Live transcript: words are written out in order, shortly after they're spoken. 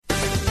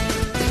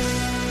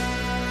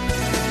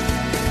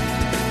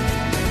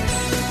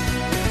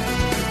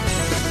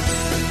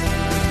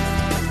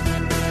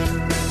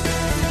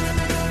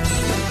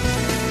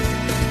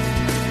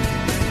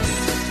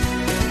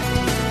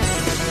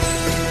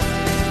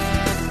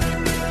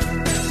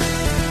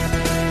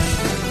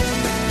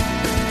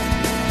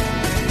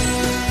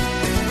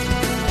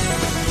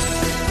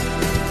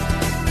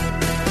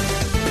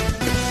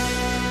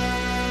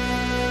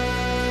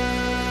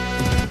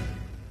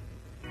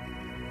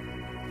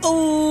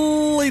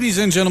Oh, ladies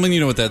and gentlemen, you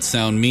know what that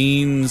sound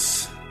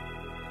means.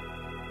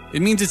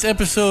 It means it's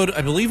episode,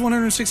 I believe,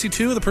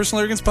 162 of the Personal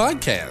Arrogance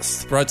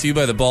Podcast, brought to you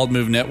by the Bald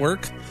Move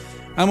Network.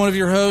 I'm one of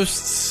your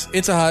hosts.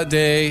 It's a hot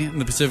day in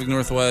the Pacific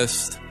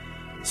Northwest,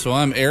 so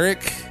I'm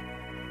Eric,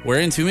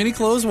 wearing too many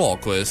clothes,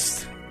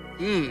 Walquist.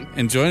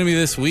 And joining me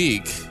this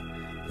week,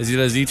 as he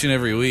does each and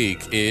every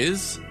week,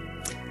 is...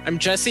 I'm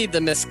Jesse, the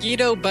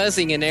mosquito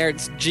buzzing in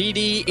Eric's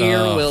GD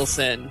ear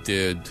Wilson.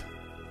 Dude.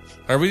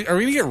 Are we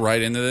going to get right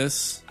into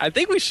this? I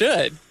think we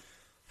should.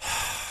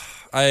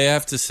 I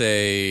have to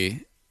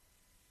say,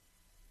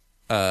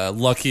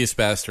 luckiest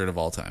bastard of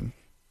all time.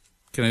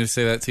 Can I just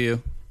say that to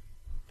you?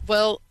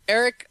 Well,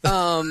 Eric,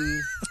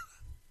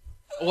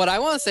 what I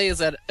want to say is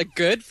that a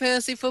good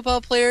fantasy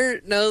football player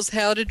knows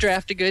how to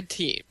draft a good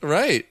team.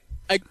 Right.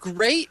 A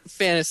great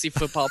fantasy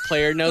football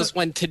player knows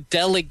when to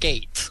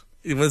delegate.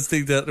 When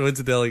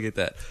to delegate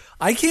that.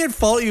 I can't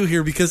fault you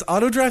here because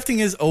auto drafting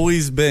has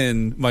always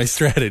been my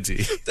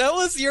strategy. That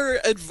was your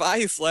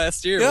advice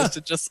last year, was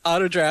to just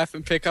auto draft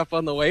and pick up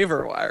on the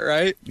waiver wire,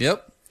 right?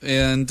 Yep.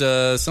 And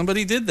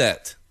somebody did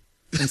that.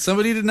 And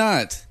somebody did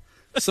not.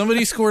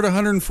 Somebody scored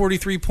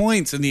 143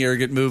 points in the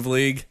Arrogant Move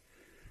League,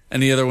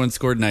 and the other one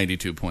scored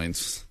 92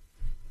 points.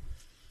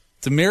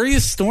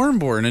 Demarius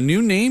Stormborn, a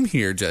new name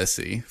here,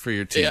 Jesse, for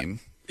your team.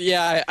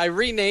 Yeah, I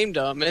renamed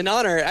him. In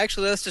honor,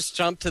 actually, let's just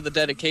jump to the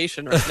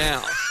dedication right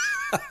now.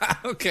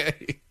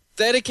 Okay.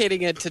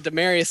 Dedicating it to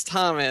Demaryius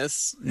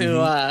Thomas,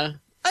 who,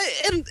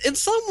 in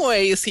some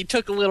ways, he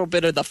took a little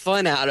bit of the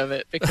fun out of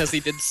it because he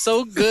did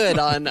so good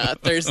on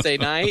Thursday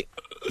night.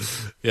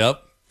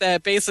 Yep.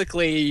 That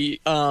basically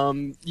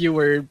you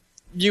were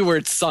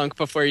sunk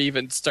before you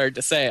even started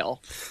to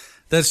sail.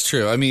 That's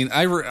true. I mean,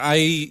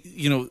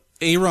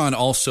 Aaron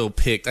also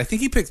picked, I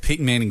think he picked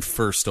Peyton Manning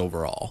first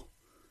overall.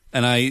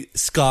 And I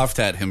scoffed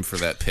at him for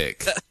that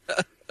pick.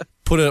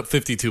 Put up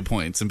 52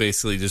 points and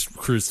basically just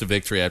cruised to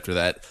victory after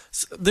that.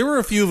 So there were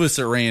a few of us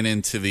that ran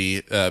into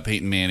the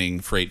Peyton Manning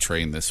freight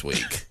train this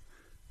week.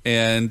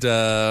 And,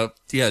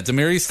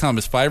 Demarius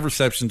Thomas, 5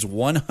 receptions,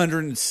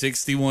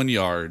 161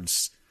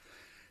 yards.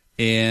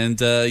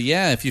 And,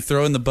 if you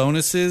throw in the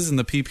bonuses and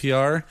the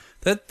PPR,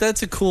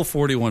 that's a cool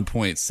 41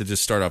 points to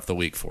just start off the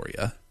week for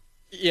you.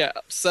 Yeah,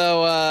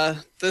 so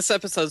this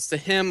episode's to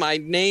him. I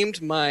renamed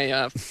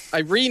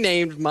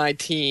my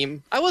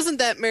team. I wasn't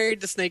that married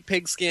to Snake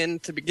Pigskin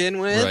to begin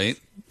with. Right.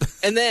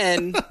 And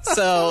then,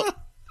 so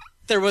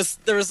there was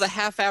a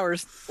half-hour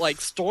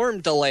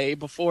storm delay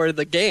before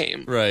the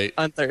game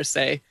on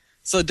Thursday.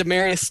 So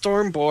Demarius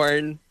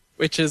Stormborn,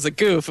 which is a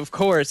goof, of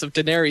course, of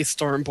Daenerys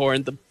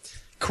Stormborn, the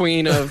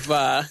queen of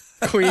the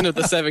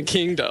Seven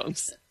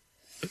Kingdoms.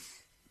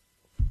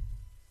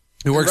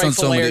 It works on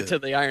so many to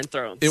the Iron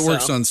Throne. It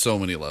works on so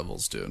many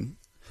levels, dude.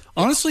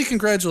 Honestly,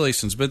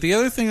 congratulations. But the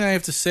other thing I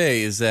have to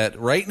say is that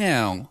right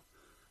now,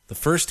 the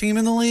first team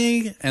in the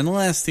league and the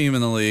last team in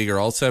the league are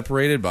all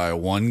separated by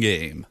one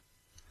game.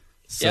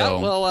 So, yeah,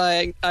 well,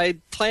 I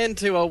plan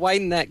to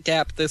widen that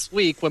gap this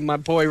week when my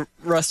boy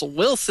Russell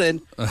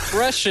Wilson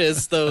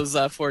crushes those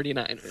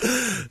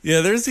 49ers.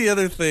 Yeah, there's the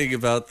other thing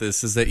about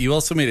this is that you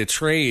also made a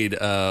trade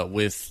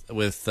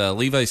with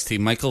Levi's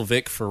team, Michael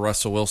Vick for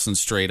Russell Wilson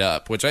straight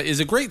up, which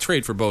is a great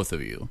trade for both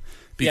of you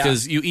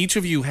because each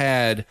of you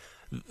had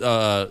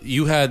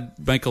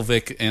Michael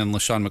Vick and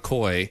LaShawn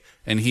McCoy,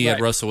 and he had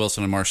Russell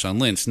Wilson and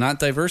Marshawn Lynch, not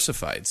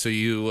diversified. So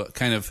you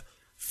kind of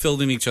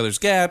filled in each other's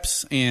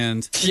gaps,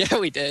 and yeah,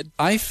 we did.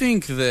 I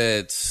think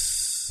that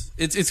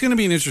it's going to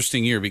be an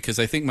interesting year because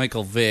I think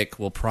Michael Vick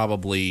will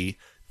probably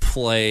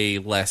play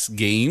less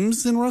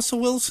games than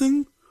Russell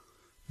Wilson,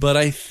 but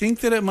I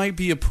think that it might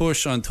be a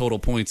push on total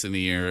points in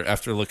the year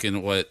after looking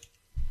at what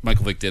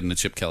Michael Vick did in the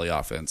Chip Kelly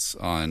offense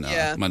on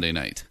Monday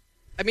night.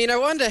 I mean, I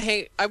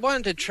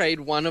wanted to trade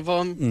one of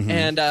them,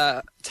 and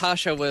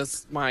Tasha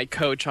was my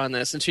coach on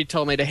this, and she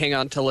told me to hang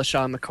on to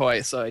LaShawn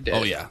McCoy, so I did.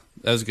 Oh yeah,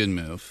 that was a good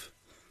move.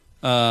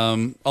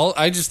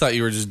 I just thought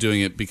you were just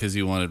doing it because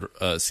you wanted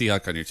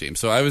Seahawk on your team.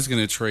 So I was going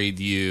to trade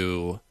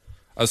you.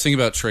 I was thinking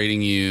about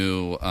trading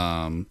you.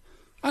 I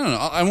don't know.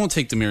 I won't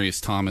take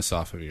Demarius Thomas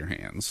off of your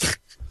hands,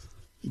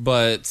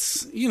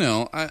 but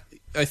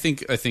I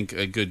think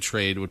a good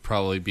trade would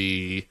probably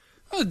be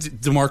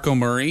DeMarco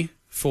Murray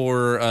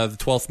for the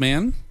 12th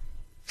man.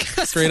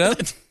 Straight up.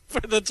 For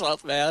the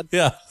 12th man.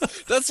 Yeah.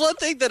 That's one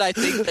thing that I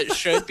think that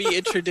should be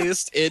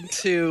introduced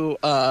into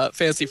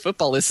fantasy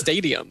football is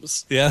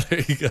stadiums. Yeah,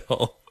 there you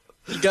go.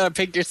 You got to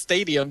pick your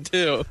stadium,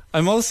 too.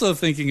 I'm also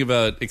thinking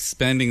about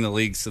expanding the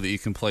league so that you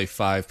can play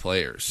 5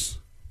 players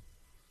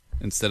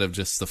instead of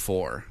just the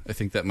 4. I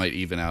think that might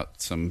even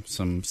out some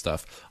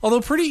stuff.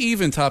 Although pretty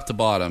even top to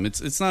bottom.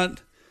 It's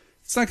not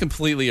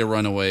completely a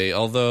runaway,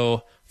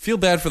 although feel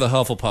bad for the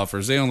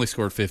Hufflepuffers. They only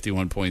scored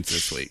 51 points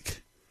this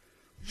week.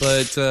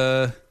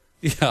 But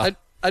yeah.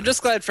 I'm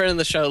just glad friend of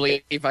the show,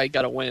 Levi,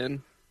 got a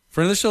win.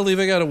 Friend of the show,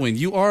 Levi got a win.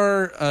 You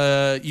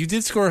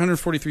did score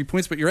 143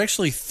 points, but you're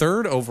actually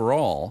 3rd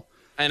overall.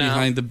 I know.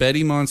 behind the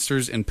Betty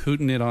Monsters and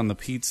Putting It on the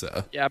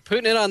Pizza. Yeah,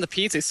 Putting It on the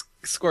Pizza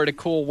scored a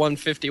cool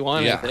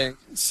 151, I think.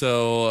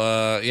 So,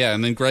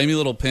 and then Grimy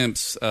Little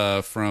Pimps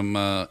from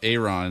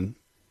Aaron,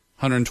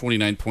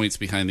 129 points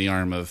behind the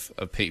arm of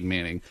Peyton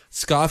Manning.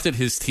 Scoffed at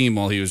his team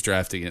while he was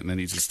drafting it, and then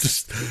he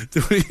just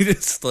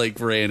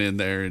ran in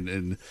there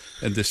and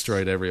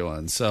destroyed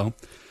everyone. So,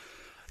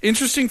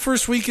 interesting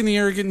first week in the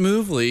Arrogant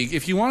Move League.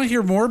 If you want to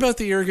hear more about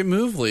the Arrogant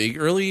Move League,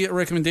 early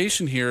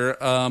recommendation here.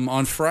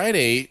 On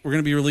Friday, we're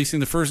going to be releasing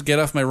the first Get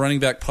Off My Running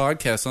Back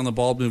podcast on the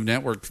Bald Move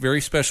Network.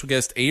 Very special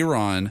guest,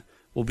 Aaron,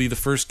 will be the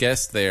first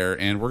guest there,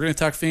 and we're going to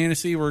talk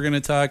fantasy. We're going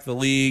to talk the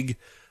league.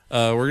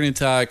 We're going to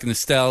talk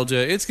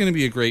nostalgia. It's going to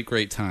be a great,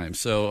 great time.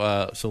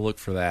 So look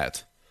for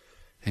that.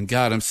 And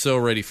God, I'm so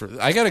ready for.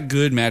 I got a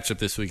good matchup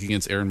this week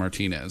against Aaron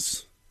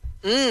Martinez.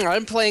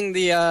 I'm playing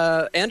the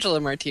Angela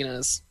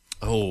Martinez.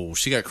 Oh,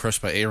 she got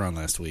crushed by Aaron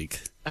last week.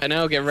 I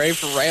know. Get ready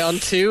for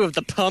round 2 of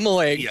the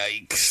pummeling.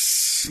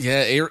 Yikes!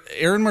 Yeah,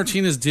 Aaron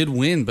Martinez did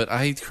win, but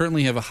I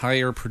currently have a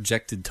higher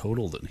projected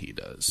total than he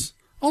does.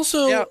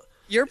 Also, yeah,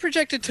 your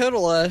projected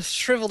total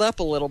shriveled up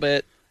a little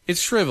bit. It's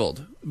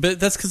shriveled, but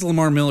that's because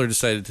Lamar Miller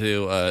decided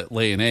to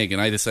lay an egg,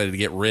 and I decided to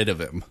get rid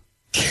of him.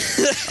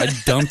 I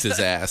dumped his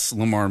ass,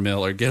 Lamar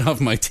Miller. Get off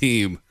my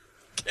team.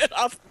 Get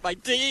off my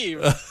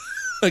team.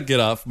 Get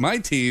off my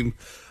team.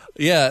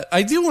 Yeah,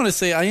 I do want to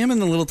say I am in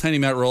the Little Tiny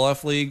Matt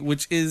Roloff League,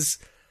 which is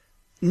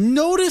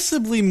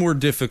noticeably more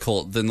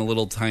difficult than the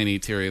Little Tiny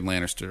Tyrion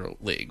Lannister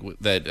League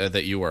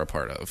that you are a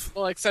part of.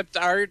 Well, except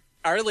our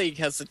league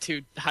has the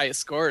 2 highest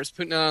scores,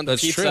 Putting It on the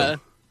Pizza. True.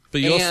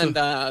 But you and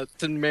the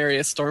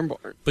Marius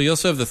Stormborn. But you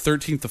also have the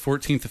 13th, the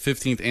 14th, the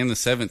 15th, and the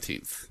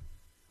 17th.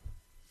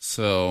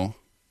 So,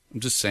 I'm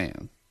just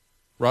saying.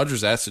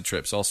 Roger's Acid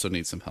Trips also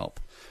need some help.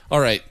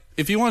 All right.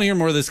 If you want to hear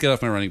more of this, Get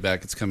Off My Running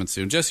Back. It's coming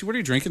soon. Jesse, what are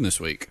you drinking this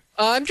week?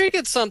 I'm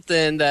drinking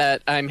something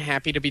that I'm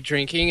happy to be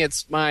drinking.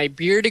 It's my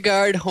Beer de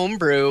Garde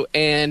homebrew,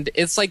 and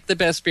it's like the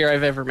best beer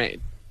I've ever made.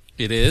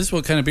 It is?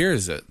 What kind of beer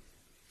is it?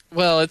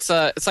 Well, it's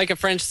like a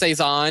French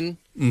Saison.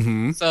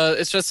 Mm-hmm. So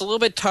it's just a little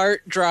bit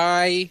tart,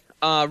 dry,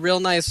 real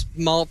nice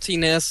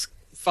maltiness,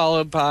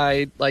 followed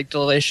by like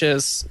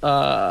delicious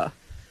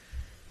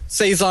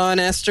Saison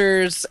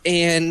esters,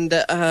 and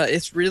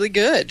it's really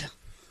good.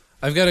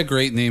 I've got a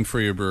great name for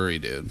your brewery,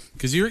 dude.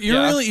 Because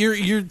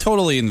you're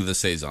totally into the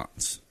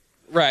Saisons,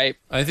 right?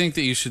 I think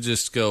that you should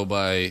just go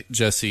by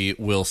Jesse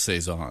Will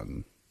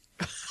Saison.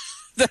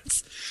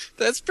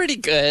 That's pretty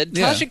good.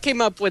 Yeah. Tasha came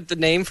up with the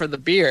name for the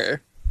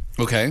beer.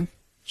 Okay.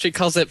 She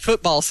calls it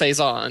Football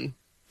Saison.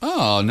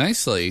 Oh,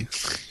 nicely.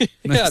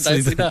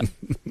 Nicely done.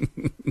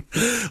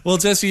 Well,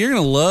 Jesse, you're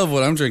going to love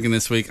what I'm drinking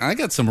this week. I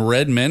got some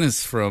Red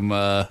Menace from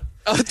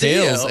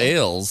Hales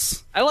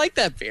Ales. I like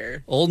that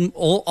beer. Old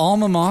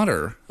alma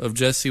mater of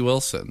Jesse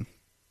Wilson.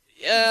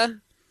 Yeah.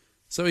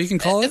 So you can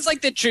call it? It's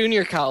like the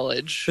junior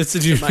college. It's a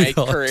junior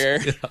college.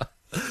 Career.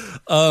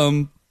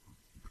 Yeah.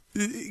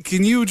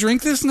 Can you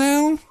drink this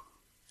now?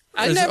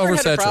 I never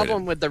had a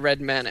problem with the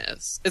Red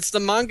Menace. It's the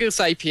Mongoose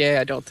IPA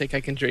I don't think I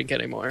can drink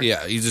anymore.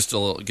 Yeah, you just got a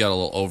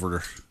little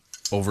overdrafted.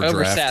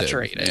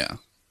 Oversaturated. Yeah.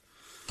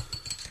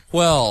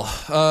 Well,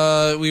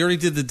 we already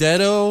did the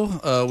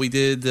Deado. We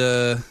did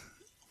a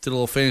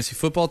little fantasy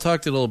football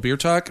talk, did a little beer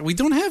talk. We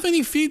don't have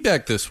any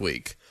feedback this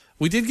week.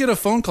 We did get a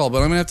phone call, but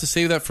I'm going to have to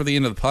save that for the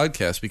end of the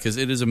podcast because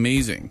it is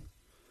amazing.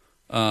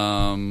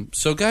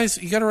 So, guys,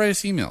 you got to write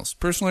us emails.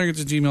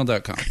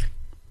 personalarrogance@gmail.com.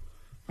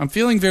 I'm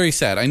feeling very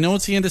sad. I know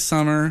it's the end of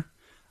summer.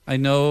 I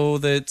know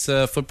that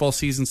football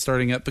season's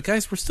starting up. But,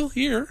 guys, we're still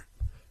here.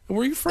 And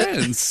we're your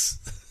friends.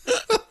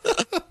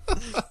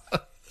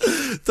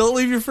 Don't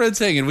leave your friends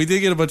hanging. We did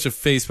get a bunch of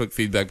Facebook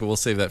feedback, but we'll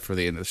save that for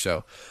the end of the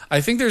show.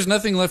 I think there's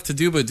nothing left to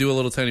do but do a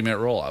little Tiny Matt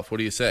roll-off. What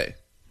do you say?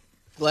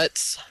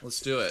 Let's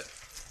do it.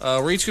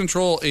 We're each going to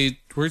troll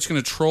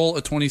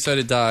a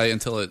 20-sided die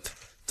until it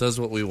does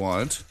what we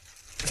want.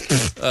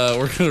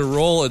 We're going to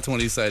roll a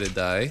 20-sided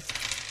die.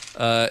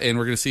 And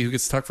we're going to see who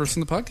gets to talk first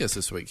in the podcast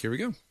this week. Here we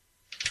go.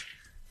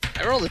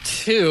 I rolled a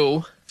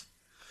 2.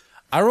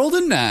 I rolled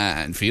a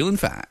 9. Feeling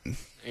fine.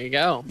 There you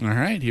go. All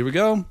right, here we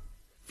go.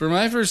 For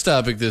my first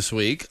topic this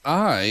week,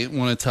 I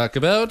want to talk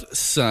about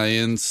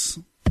science.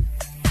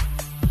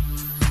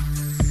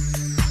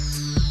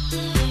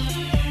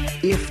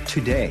 If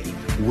today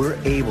we're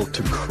able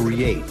to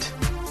create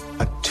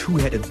a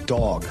 2-headed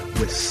dog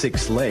with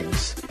 6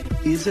 legs,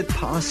 is it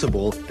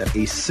possible that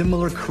a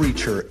similar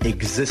creature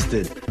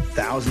existed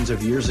thousands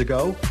of years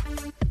ago?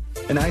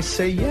 And I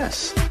say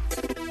yes.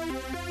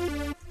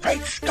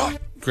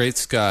 Great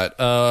Scott.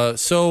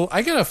 So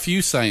I got a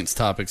few science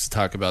topics to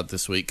talk about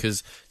this week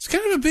because it's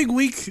kind of a big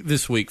week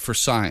this week for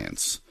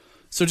science.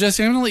 So,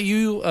 Jesse, I'm going to let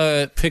you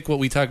pick what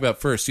we talk about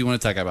first. Do you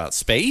want to talk about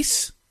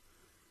space?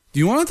 Do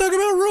you want to talk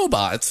about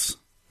robots?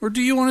 Or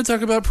do you want to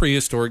talk about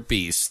prehistoric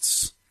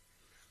beasts?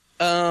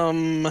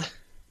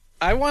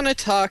 I want to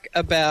talk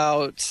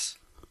about...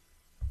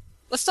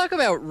 Let's talk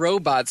about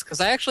robots, because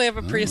I actually have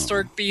a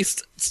prehistoric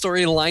beast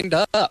story lined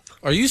up.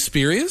 Are you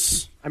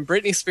serious? I'm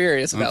Britney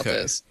Spears about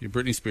this. You're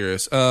Britney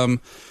Spears.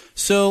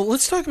 So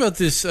let's talk about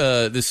this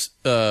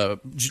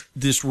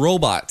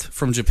robot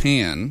from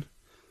Japan.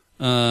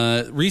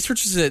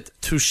 Researchers at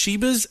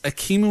Toshiba's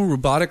Akimu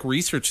Robotic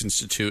Research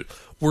Institute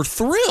were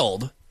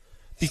thrilled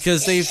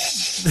because they've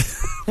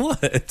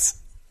what?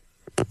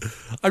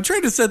 I'm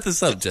trying to set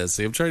this up,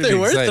 Jesse. I'm trying to. They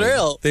were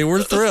thrilled. They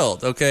were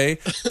thrilled. Okay,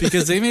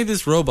 because they made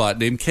this robot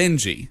named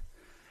Kenji,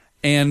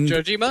 and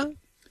Jojima.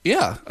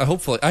 Yeah, I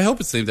hope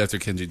it's named after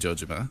Kenji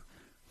Jojima.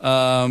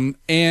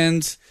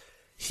 And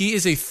he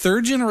is a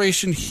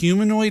third-generation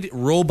humanoid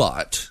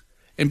robot.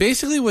 And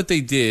basically what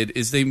they did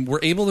is they were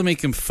able to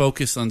make him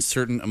focus on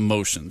certain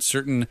emotions,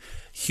 certain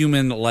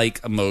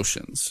human-like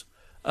emotions.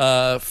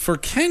 For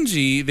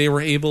Kenji, they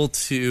were able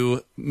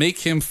to make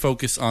him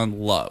focus on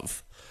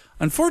love.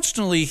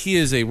 Unfortunately, he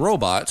is a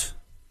robot,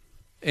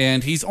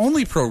 and he's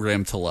only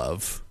programmed to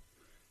love.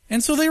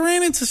 And so they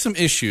ran into some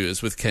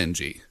issues with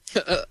Kenji.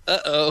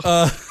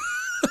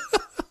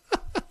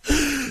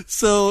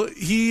 So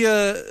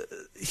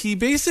he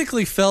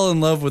basically fell in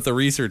love with the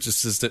research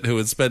assistant who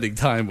was spending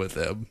time with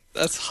him.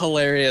 That's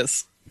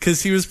hilarious.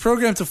 Because he was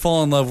programmed to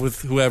fall in love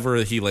with whoever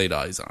he laid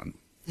eyes on.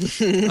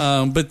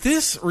 But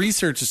this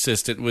research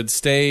assistant would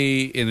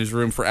stay in his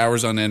room for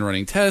hours on end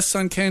running tests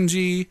on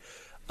Kenji.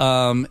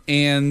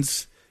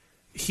 And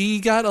he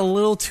got a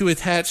little too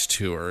attached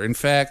to her. In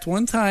fact,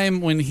 one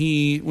time when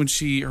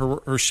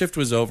her shift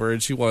was over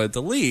and she wanted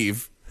to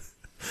leave,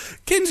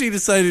 Kenji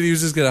decided he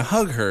was just going to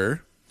hug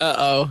her.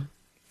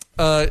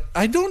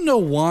 I don't know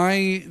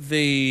why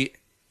they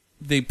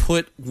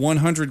put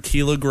 100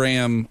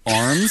 kilogram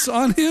arms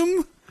on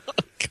him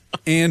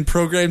and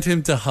programmed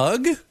him to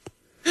hug.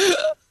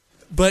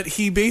 But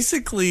he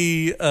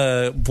basically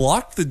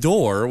blocked the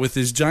door with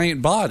his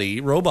giant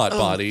robot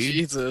body,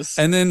 Jesus.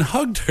 And then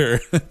hugged her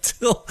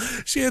until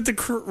she had to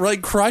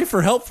cry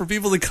for help for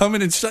people to come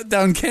in and shut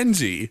down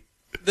Kenji.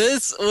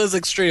 This was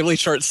extremely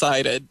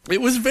short-sighted.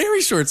 It was very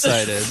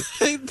short-sighted.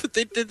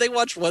 Did they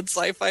watch one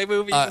sci-fi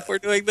movie before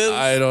doing this?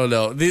 I don't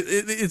know.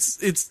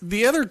 It's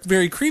the other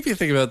very creepy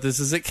thing about this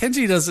is that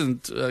Kenji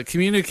doesn't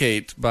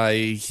communicate by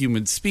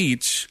human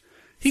speech.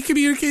 He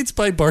communicates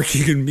by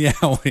barking and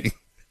meowing.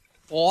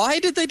 Why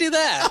did they do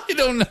that? I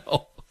don't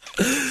know.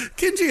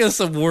 Kenji has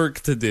some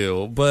work to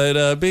do,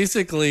 but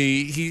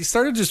basically he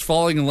started just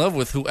falling in love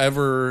with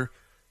whoever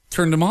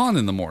turned him on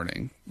in the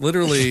morning.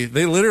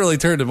 They literally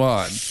turned him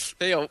on.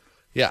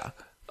 Yeah.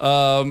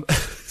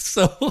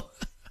 So,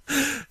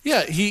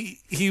 yeah,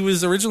 he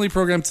was originally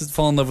programmed to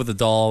fall in love with a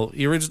doll.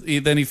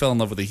 Then he fell in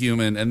love with a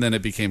human, and then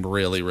it became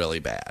really, really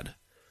bad.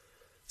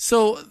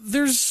 So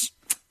this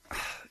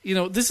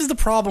is the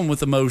problem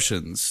with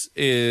emotions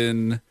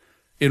in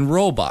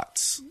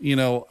robots.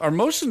 Our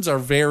emotions are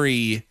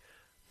very,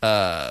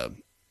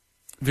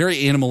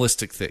 very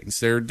animalistic things.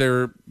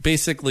 They're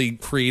basically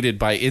created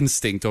by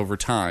instinct over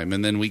time,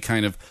 and then we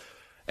kind of,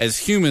 as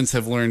humans,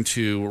 have learned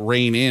to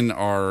rein in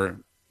our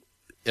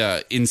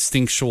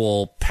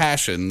instinctual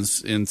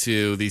passions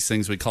into these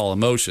things we call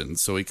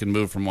emotions, so we can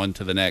move from one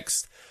to the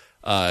next,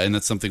 and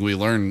that's something we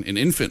learn in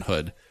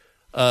infanthood.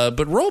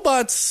 But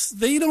robots,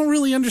 they don't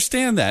really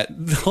understand that.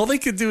 All they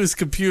could do is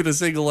compute a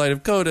single line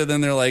of code, and then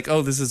they're like,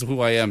 oh, this is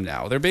who I am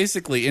now. They're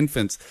basically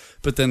infants,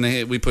 but then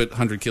we put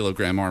 100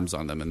 kilogram arms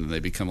on them, and then they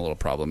become a little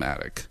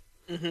problematic.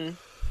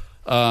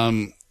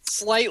 Mm-hmm.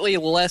 Slightly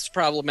less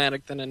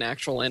problematic than an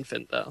actual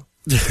infant, though.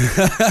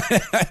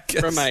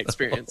 From my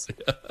experience.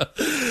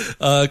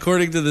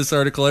 According to this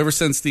article, ever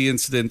since the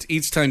incident,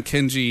 each time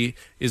Kenji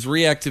is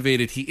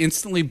reactivated, he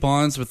instantly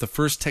bonds with the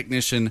first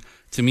technician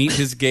to meet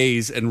his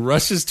gaze and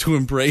rushes to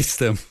embrace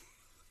them.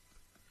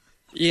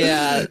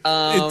 Yeah.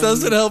 It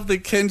doesn't help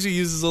that Kenji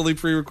uses only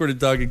pre-recorded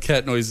dog and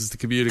cat noises to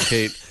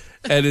communicate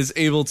and is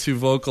able to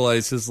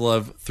vocalize his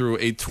love through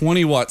a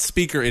 20-watt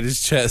speaker in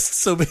his chest.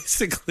 So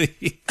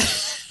basically,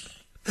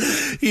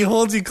 he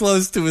holds you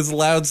close to his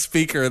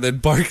loudspeaker and then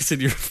barks in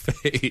your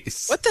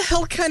face. What the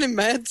hell kind of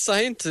mad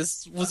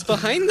scientist was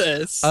behind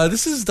this?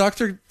 This is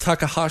Dr.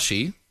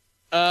 Takahashi.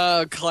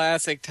 Oh,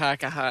 classic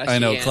Takahashi. I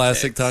know,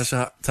 classic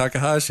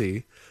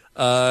Takahashi.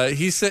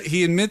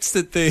 He admits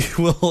that they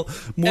will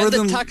more and the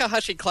than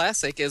Takahashi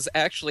Classic is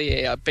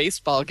actually a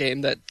baseball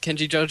game that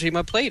Kenji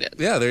Jojima played in.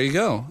 Yeah, there you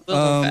go.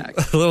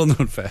 Little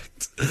known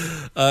fact.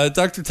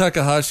 Dr.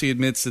 Takahashi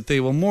admits that they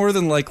will more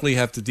than likely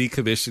have to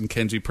decommission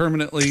Kenji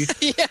permanently.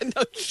 Yeah,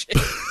 no shit.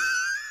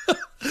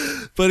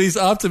 But he's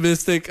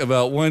optimistic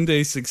about one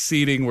day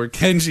succeeding where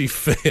Kenji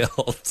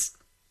failed.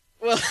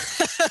 Well,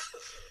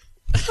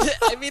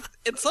 I mean,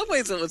 in some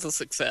ways it was a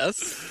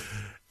success.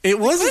 It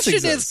was a success. The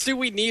question is, do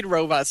we need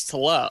robots to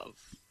love?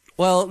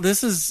 Well,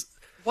 this is...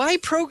 Why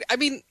I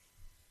mean,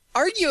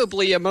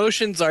 arguably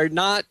emotions are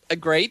not a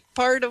great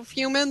part of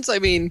humans. I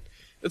mean,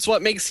 it's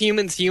what makes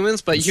humans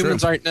humans, but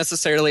humans aren't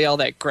necessarily all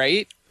that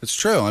great. It's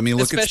true. I mean,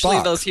 look at Spock.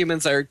 Especially those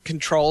humans are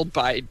controlled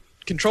by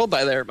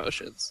their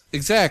emotions.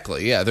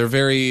 Exactly. Yeah, they're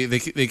very...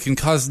 They can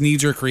cause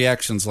knee-jerk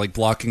reactions like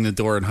blocking the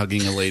door and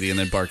hugging a lady and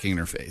then barking in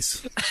her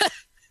face.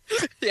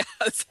 Yeah,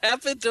 it's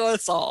happened to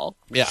us all.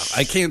 Yeah,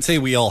 I can't say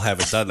we all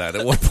haven't done that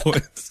at one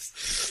point.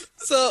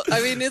 So,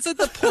 I mean, isn't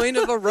the point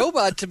of a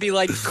robot to be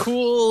like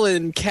cool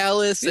and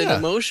callous and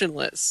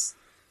emotionless?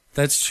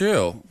 That's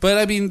true. But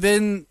I mean,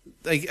 then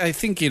I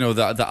think,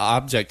 the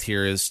object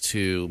here is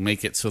to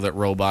make it so that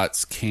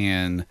robots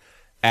can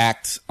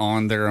act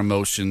on their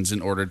emotions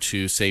in order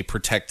to, say,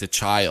 protect a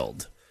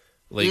child.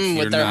 Like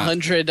with their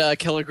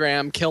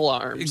 100-kilogram kill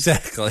arms.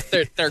 Exactly.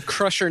 They're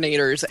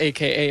Crushernators,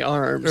 a.k.a.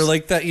 arms. Or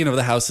like that,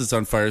 the house is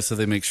on fire, so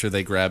they make sure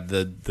they grab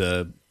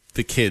the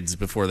kids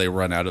before they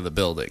run out of the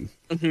building.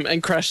 Mm-hmm,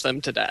 and crush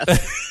them to death.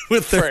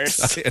 With their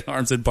giant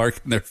arms and bark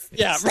in their face.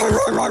 Yeah.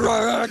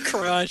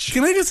 Crush.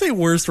 Can I just say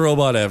worst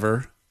robot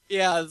ever?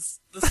 Yeah, it's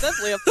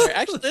definitely up there.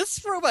 Actually,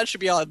 this robot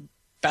should be on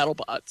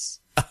BattleBots.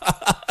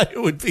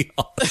 It would be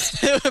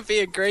awesome. It would be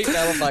a great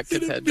BattleBot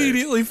contender. It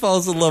immediately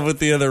falls in love with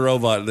the other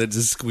robot and then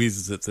just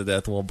squeezes it to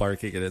death while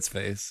barking in its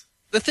face.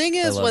 The thing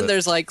is, when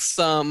there's like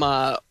some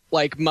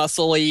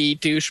muscly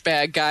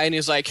douchebag guy and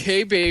he's like,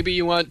 "Hey baby,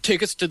 you want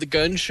tickets to the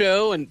gun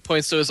show?" and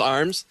points to his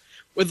arms.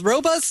 With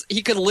robots,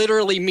 he could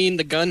literally mean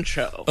the gun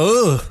show.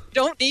 Ugh. You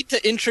don't need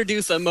to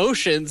introduce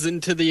emotions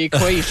into the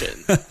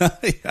equation.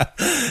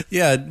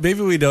 Yeah,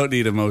 maybe we don't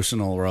need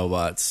emotional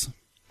robots.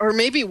 Or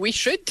maybe we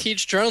should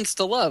teach drones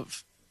to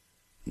love.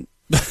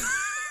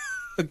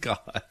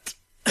 God.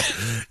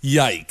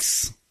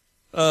 Yikes.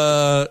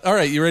 All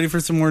right, you ready for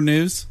some more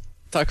news?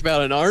 Talk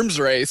about an arms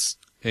race.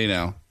 Hey,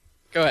 now.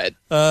 Go ahead.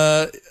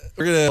 We're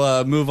going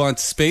to move on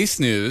to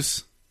space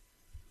news.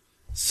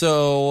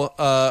 So,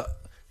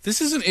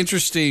 this is an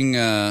interesting...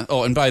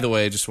 and by the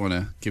way, I just want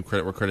to give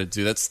credit where credit's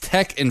due. That's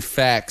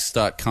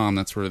techandfacts.com.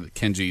 That's where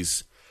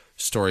Kenji's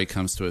story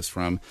comes to us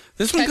from.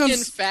 This one comes... Tech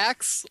and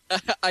Facts?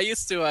 I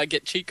used to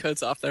get cheat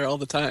codes off there all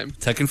the time.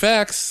 Tech and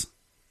Facts.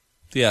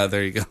 Yeah,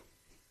 there you go.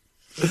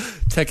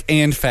 Tech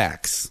and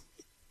Facts.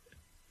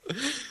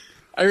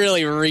 I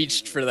really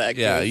reached for that.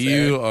 Yeah,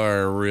 you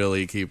are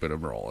really keeping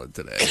them rolling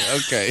today.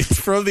 Okay,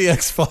 from the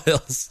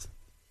X-Files.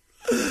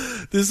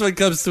 This one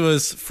comes to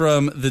us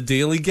from the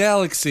Daily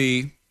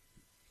Galaxy.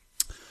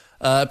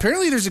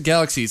 Apparently there's a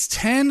galaxy. It's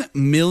 10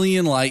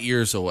 million light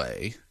years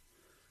away.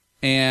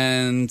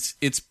 And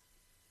it's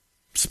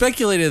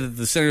speculated that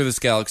the center of this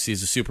galaxy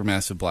is a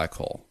supermassive black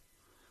hole.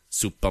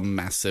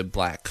 Supermassive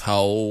black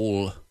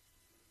hole.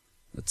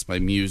 That's my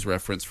Muse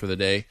reference for the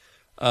day.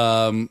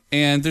 And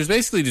there's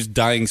basically just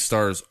dying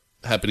stars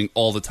happening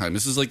all the time.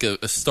 This is like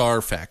a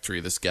star factory,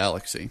 this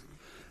galaxy.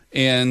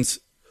 And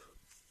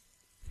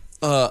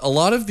a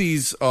lot of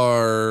these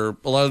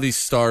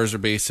stars are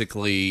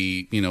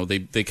basically,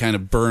 they kind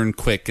of burn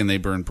quick and they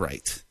burn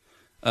bright.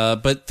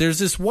 But there's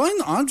this one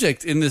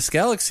object in this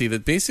galaxy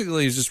that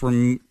basically is just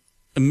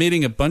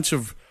emitting a bunch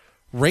of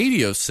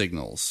radio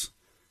signals.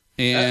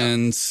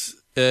 And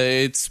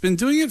it's been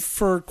doing it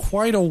for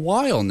quite a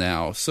while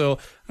now. So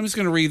I'm just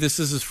going to read this.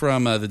 This is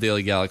from the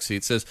Daily Galaxy.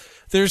 It says,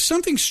 "There's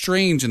something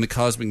strange in the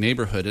cosmic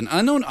neighborhood. An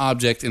unknown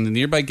object in the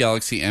nearby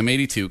galaxy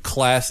M82,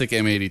 classic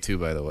M82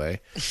 by the way,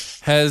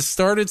 has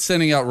started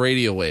sending out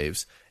radio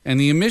waves. And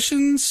the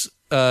emissions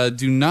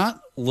do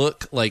not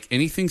look like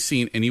anything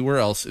seen anywhere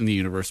else in the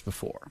universe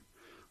before."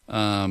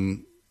 Now,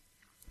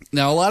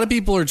 a lot of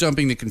people are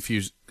jumping to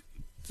confusions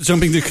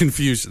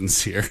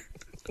here.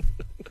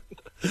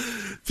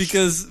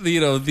 Because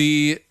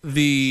the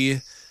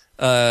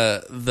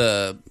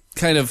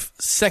kind of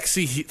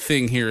sexy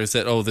thing here is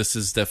that this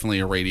is definitely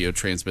a radio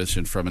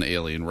transmission from an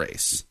alien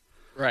race,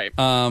 right?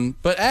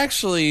 But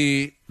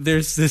actually,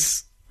 there's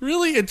this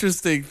really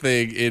interesting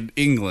thing in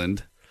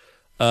England,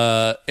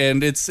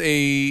 and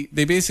they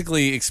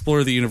basically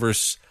explore the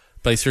universe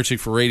by searching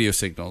for radio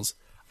signals.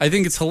 I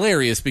think it's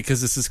hilarious because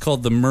this is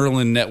called the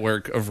Merlin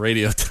Network of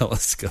Radio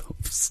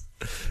Telescopes.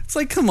 It's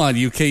like, come on,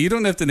 UK, you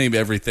don't have to name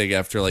everything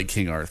after, like,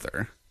 King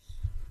Arthur.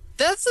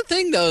 That's the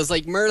thing, though, is,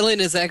 like,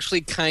 Merlin is actually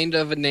kind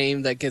of a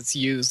name that gets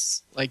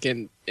used, like,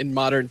 in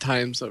modern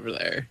times over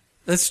there.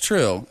 That's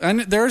true.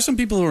 And there are some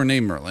people who are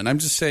named Merlin. I'm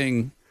just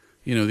saying,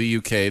 the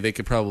UK, they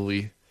could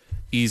probably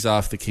ease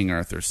off the King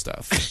Arthur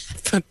stuff.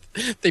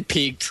 They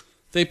peaked.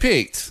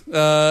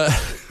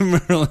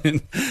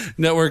 Merlin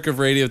Network of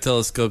Radio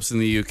Telescopes in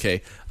the UK.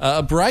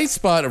 A bright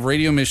spot of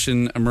radio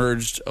emission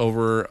emerged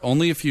over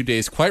only a few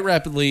days, quite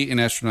rapidly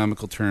in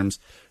astronomical terms.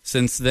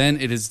 Since then,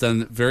 it has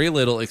done very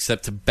little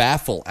except to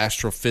baffle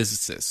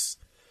astrophysicists.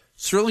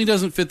 Certainly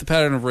doesn't fit the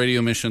pattern of radio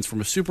emissions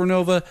from a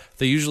supernova.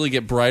 They usually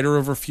get brighter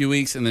over a few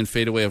weeks and then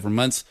fade away over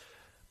months.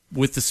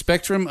 With the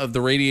spectrum of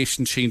the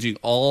radiation changing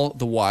all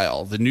the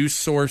while, the new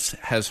source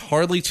has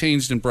hardly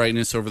changed in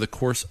brightness over the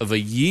course of a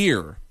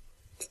year.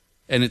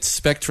 And its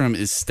spectrum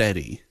is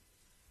steady.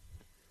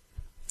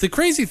 The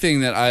crazy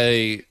thing that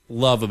I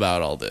love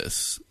about all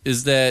this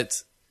is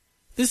that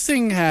this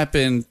thing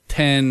happened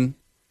 10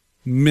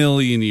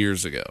 million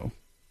years ago.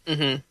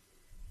 Mm-hmm.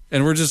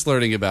 And we're just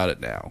learning about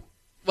it now.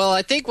 Well,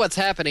 I think what's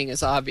happening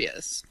is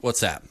obvious. What's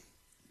that?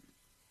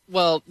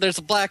 Well, there's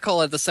a black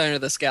hole at the center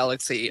of this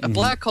galaxy. A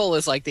black hole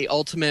is like the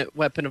ultimate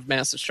weapon of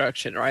mass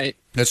destruction, right?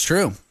 That's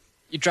true.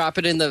 You drop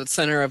it in the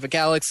center of a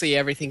galaxy,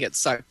 everything gets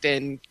sucked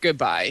in.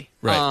 Goodbye.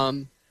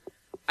 Right.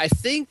 I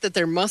think that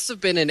there must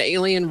have been an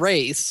alien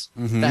race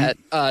that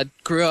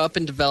grew up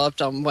and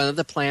developed on one of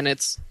the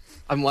planets,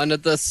 on one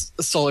of the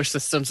solar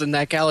systems in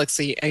that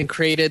galaxy, and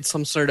created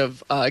some sort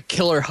of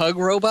killer hug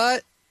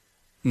robot.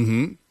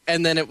 Mm-hmm.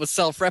 And then it was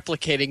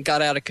self-replicating,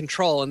 got out of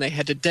control, and they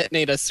had to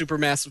detonate a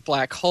supermassive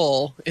black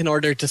hole in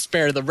order to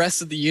spare the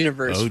rest of the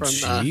universe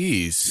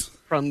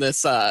from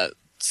this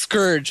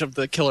scourge of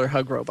the killer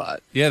hug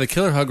robot. Yeah, the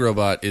killer hug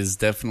robot is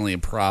definitely a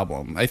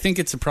problem. I think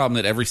it's a problem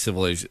that every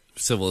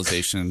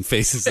civilization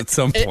faces at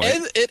some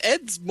point. It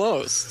ends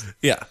most.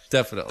 Yeah,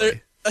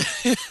 definitely.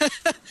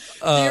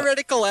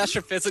 Theoretical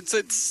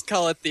astrophysics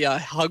call it the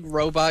hug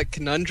robot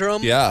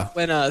conundrum. Yeah.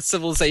 When a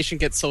civilization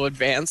gets so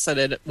advanced that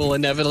it will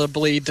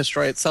inevitably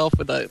destroy itself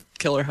with a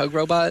killer hug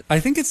robot.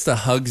 I think it's the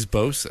Huggs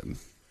boson.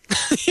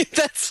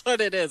 That's what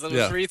it is. It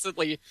was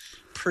recently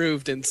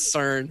proved in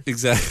CERN.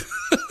 Exactly.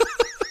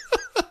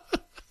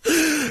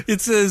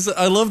 It says,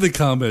 I love the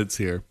comments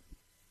here.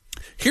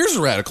 Here's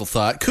a radical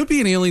thought. Could be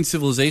an alien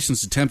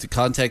civilization's attempt at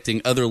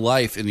contacting other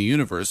life in the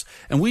universe,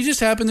 and we just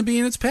happen to be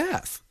in its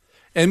path.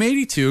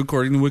 M82,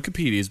 according to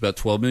Wikipedia, is about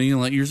 12 million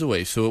light years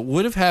away, so it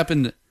would have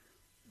happened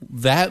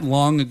that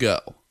long ago.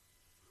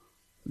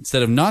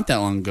 Instead of not that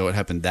long ago, it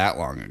happened that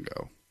long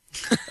ago.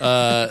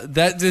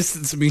 That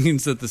distance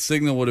means that the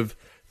signal would have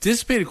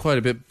dissipated quite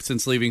a bit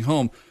since leaving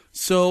home,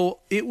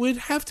 so it would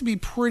have to be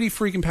pretty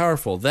freaking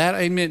powerful. That,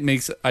 I admit,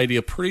 makes the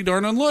idea pretty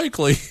darn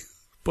unlikely,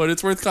 but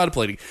it's worth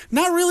contemplating.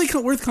 Not really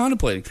worth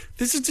contemplating.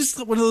 This is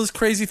just one of those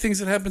crazy things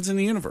that happens in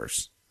the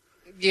universe.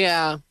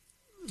 Yeah.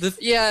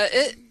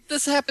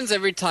 This happens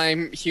every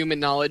time human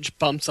knowledge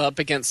bumps up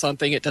against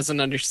something it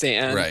doesn't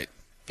understand. Right.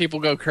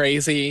 People go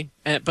crazy,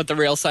 but the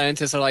real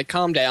scientists are like,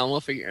 calm down, we'll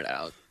figure it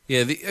out.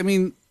 Yeah,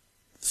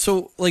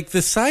 so, like,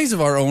 the size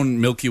of our own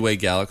Milky Way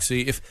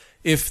galaxy,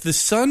 if the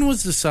sun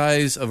was the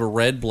size of a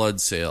red blood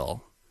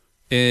cell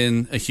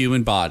in a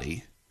human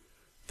body,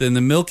 then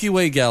the Milky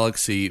Way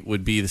galaxy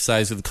would be the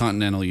size of the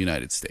continental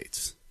United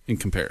States in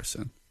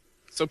comparison.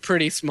 So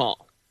pretty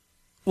small.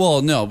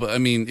 Well, no, but I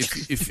mean,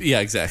 if yeah,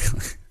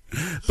 exactly.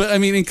 But I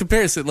mean, in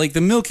comparison, like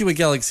the Milky Way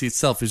galaxy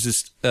itself is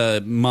just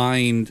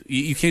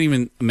you can't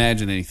even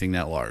imagine anything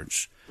that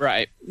large.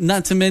 Right.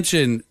 Not to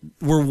mention,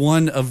 we're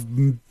one of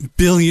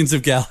billions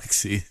of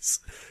galaxies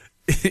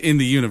in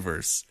the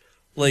universe.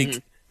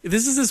 Like,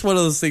 this is just one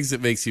of those things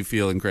that makes you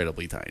feel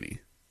incredibly tiny.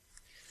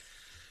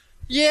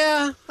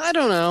 Yeah, I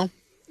don't know.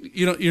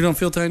 You don't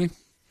feel tiny?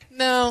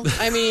 No,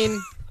 I mean,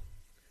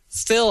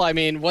 still,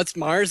 what's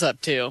Mars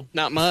up to?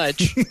 Not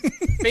much.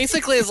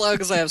 Basically, as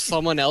long as I have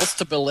someone else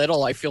to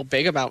belittle, I feel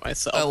big about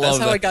myself. That's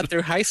how I got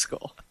through high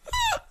school.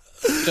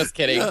 Just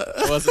kidding.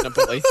 I wasn't a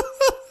bully.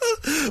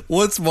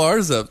 What's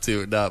Mars up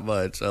to? Not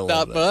much. I love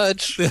Not that.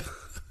 much.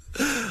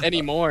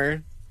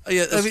 Anymore.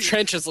 Yeah, Those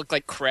trenches look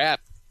like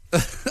crap.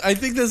 I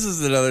think this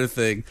is another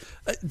thing.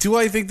 Do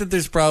I think that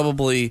there's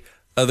probably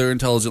other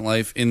intelligent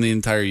life in the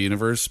entire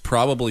universe?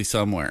 Probably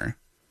somewhere.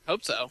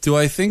 Hope so. Do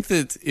I think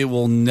that we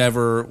will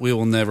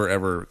never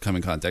ever come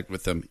in contact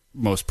with them?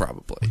 Most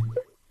probably.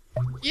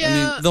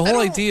 Yeah. The whole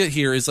idea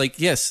here is like,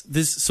 yes,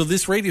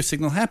 this radio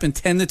signal happened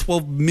 10 to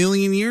 12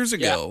 million years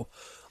ago. Yeah.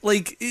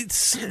 Like,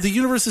 the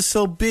universe is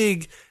so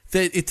big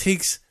that it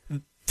takes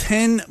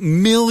 10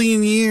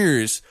 million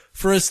years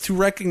for us to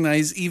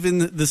recognize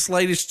even the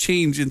slightest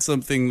change in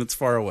something that's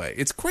far away.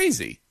 It's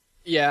crazy.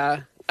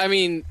 Yeah.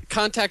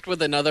 Contact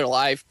with another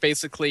life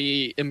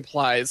basically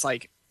implies,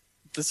 like,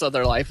 this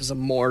other life is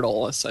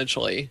immortal,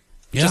 essentially.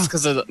 Yeah. Just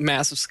because of the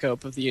massive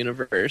scope of the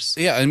universe.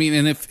 Yeah,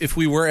 and if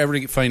we were ever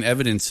to find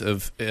evidence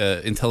of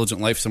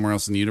intelligent life somewhere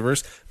else in the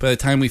universe, by the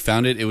time we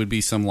found it, it would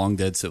be some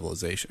long-dead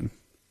civilization.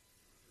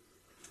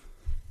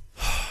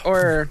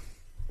 Or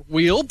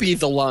we'll be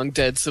the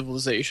long-dead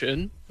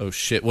civilization. Oh,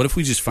 shit. What if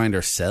we just find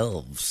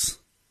ourselves?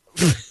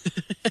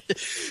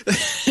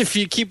 If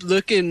you keep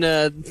looking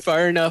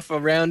far enough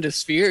around a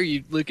sphere,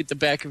 you look at the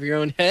back of your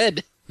own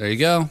head. There you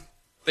go.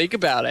 Think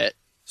about it.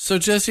 So,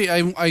 Jesse,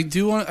 I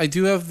do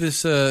have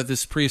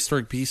this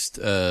prehistoric beast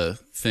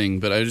thing,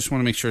 but I just want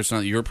to make sure it's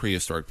not your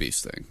prehistoric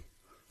beast thing.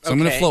 So I'm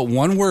going to float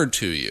one word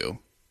to you.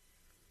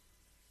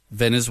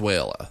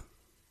 Venezuela.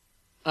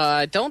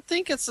 I don't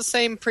think it's the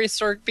same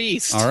prehistoric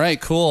beast. All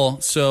right, cool.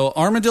 So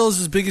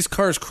armadillos as big as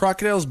cars,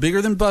 crocodiles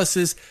bigger than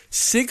buses,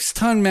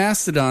 6-ton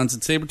mastodons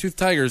and saber-toothed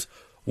tigers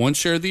once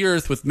shared the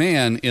earth with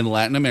man in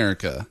Latin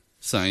America,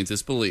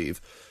 scientists believe.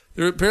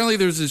 Apparently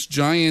there's this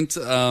giant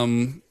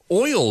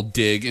oil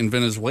dig in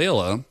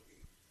Venezuela,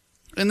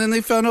 and then they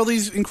found all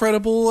these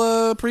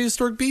incredible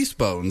prehistoric beast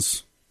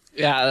bones.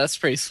 Yeah, that's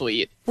pretty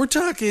sweet. We're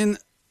talking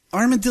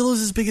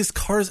armadillos as big as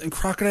cars and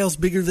crocodiles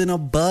bigger than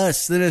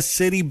a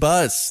city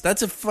bus.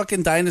 That's a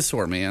fucking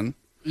dinosaur, man.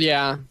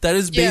 Yeah. That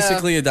is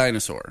basically a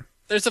dinosaur.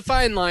 There's a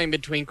fine line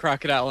between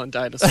crocodile and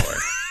dinosaur.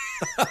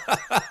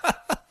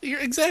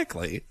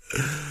 Exactly.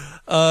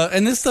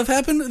 And this stuff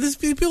happened. These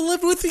people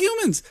lived with the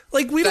humans.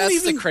 Like,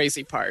 That's the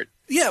crazy part.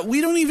 Yeah,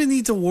 we don't even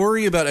need to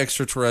worry about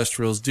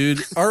extraterrestrials, dude.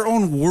 Our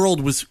own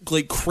world was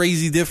like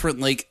crazy different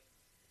like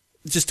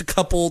just a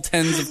couple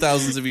tens of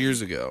thousands of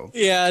years ago.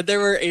 Yeah, there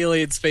were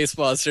alien space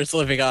monsters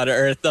living on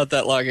Earth not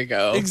that long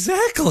ago.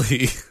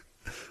 Exactly.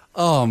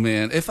 Oh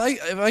man, if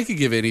I could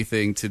give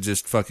anything to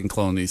just fucking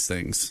clone these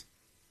things,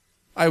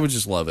 I would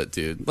just love it,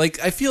 dude. Like,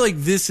 I feel like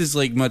this is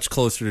like much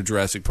closer to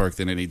Jurassic Park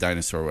than any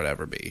dinosaur would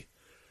ever be.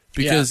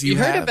 Because you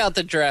heard about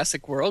the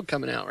Jurassic World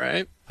coming out,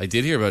 right? I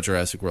did hear about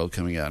Jurassic World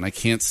coming out, and I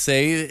can't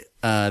say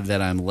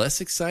that I'm less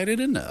excited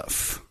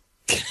enough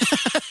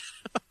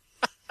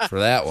for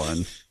that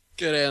one.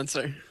 Good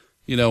answer.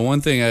 You know,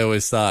 one thing I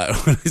always thought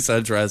when I saw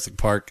Jurassic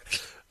Park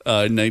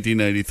in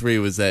 1993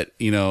 was that,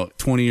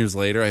 20 years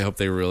later, I hope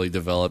they really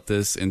develop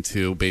this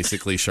into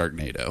basically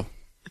Sharknado.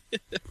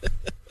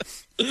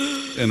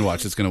 And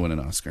watch, it's going to win an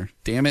Oscar.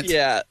 Damn it.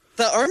 Yeah.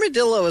 The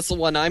armadillo is the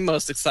one I'm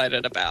most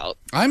excited about.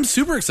 I'm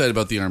super excited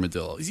about the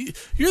armadillo. You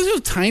know how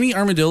tiny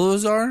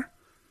armadillos are?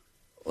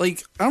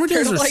 Like,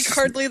 armadillos They're are like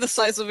hardly the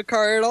size of a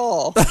car at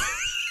all.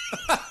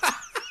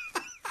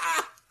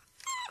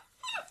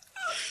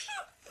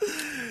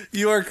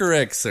 You are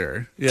correct,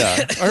 sir.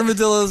 Yeah.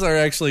 Armadillos are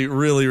actually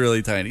really,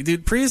 really tiny.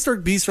 Dude,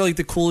 prehistoric beasts are like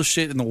the coolest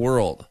shit in the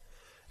world.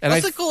 And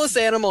What's the coolest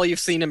animal you've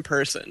seen in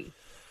person?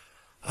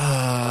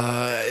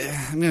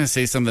 I'm going to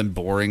say something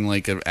boring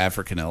like an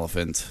African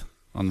elephant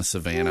on the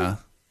savannah.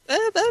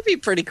 That'd be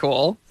pretty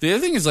cool. The other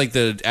thing is like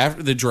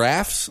the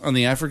giraffes on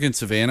the African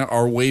savannah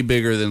are way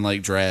bigger than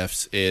like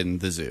giraffes in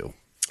the zoo.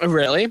 Oh,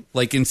 really?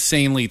 Like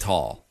insanely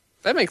tall.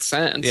 That makes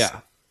sense.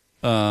 Yeah.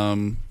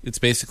 It's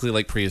basically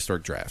like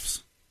prehistoric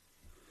giraffes.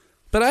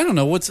 But I don't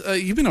know.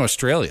 You've been to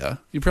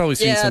Australia. You've probably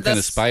seen some kind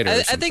of spider or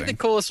something. I think the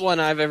coolest one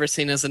I've ever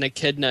seen is an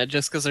echidna,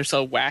 just because they're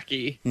so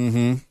wacky.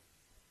 Mm-hmm.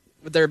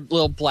 With their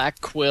little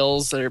black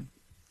quills, they're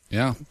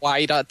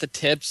white at the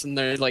tips, and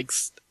they're like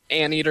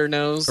anteater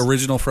nose.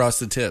 Original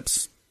frosted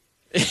tips.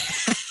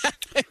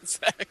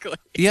 Exactly.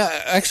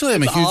 Yeah, actually,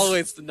 I'm a huge...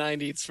 always the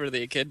 90s for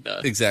the echidna.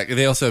 Exactly.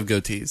 They also have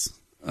goatees.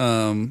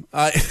 I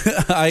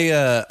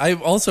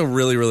also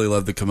really, really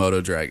love the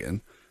Komodo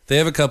dragon. They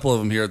have a couple of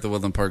them here at the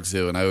Woodland Park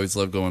Zoo, and I always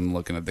love going and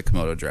looking at the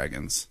Komodo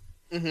dragons.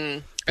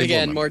 Mm-hmm.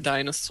 Again, more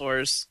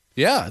dinosaurs.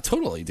 Yeah,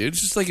 totally, dude.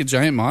 It's just like a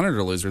giant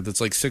monitor lizard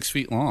that's like 6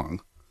 feet long.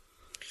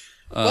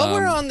 While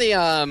we're on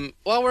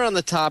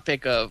the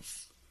topic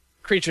of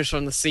creatures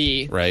from the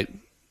sea, right?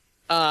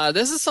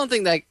 This is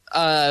something that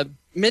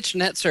Mitch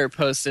Netzer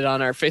posted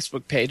on our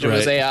Facebook page. It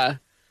was a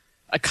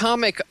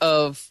comic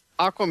of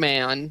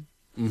Aquaman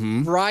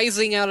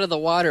rising out of the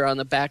water on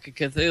the back of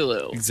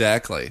Cthulhu.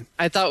 Exactly.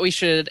 I thought we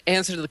should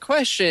answer the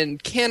question: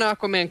 can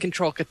Aquaman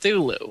control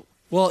Cthulhu?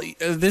 Well,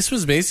 this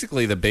was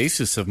basically the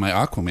basis of my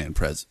Aquaman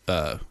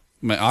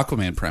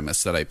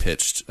premise that I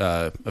pitched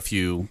a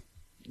few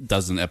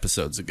dozen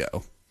episodes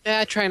ago. Yeah,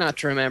 I try not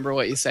to remember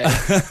what you say.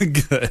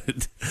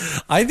 Good.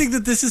 I think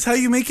that this is how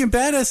you make him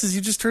badass, is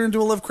you just turn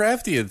into a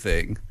Lovecraftian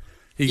thing.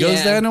 He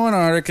goes down to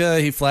Antarctica,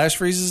 he flash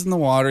freezes in the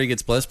water, he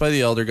gets blessed by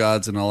the Elder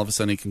Gods, and all of a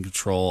sudden he can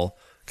control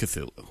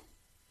Cthulhu.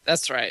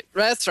 That's right.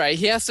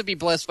 He has to be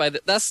blessed by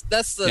that's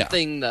the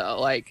thing, though.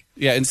 Like,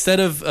 instead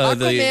of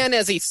Aquaman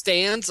as he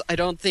stands, I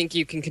don't think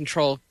you can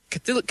control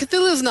Cthulhu.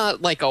 Cthulhu's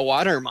not like a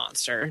water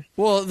monster.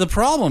 Well, the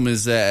problem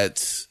is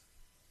that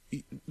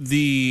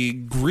the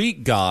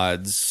Greek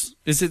gods,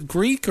 is it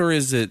Greek or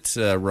is it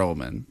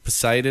Roman?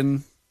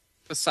 Poseidon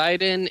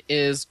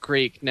is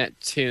Greek,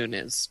 Neptune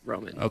is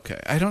Roman. Okay,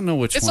 I don't know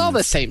which one. It's all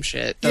the same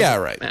shit.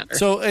 Right. Matter.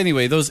 So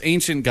anyway, those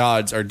ancient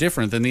gods are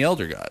different than the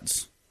elder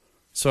gods.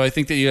 So I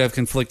think that you have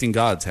conflicting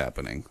gods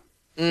happening.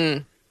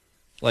 Well,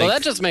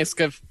 that just makes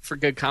good for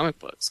good comic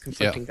books,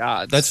 conflicting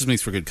gods. That just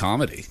makes for good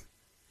comedy.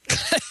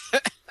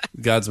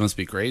 Gods must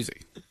be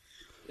crazy.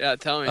 Yeah,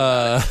 tell me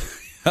about it.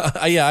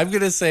 I'm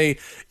going to say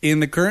in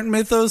the current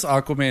mythos,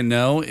 Aquaman,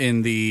 no.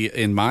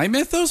 In my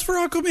mythos for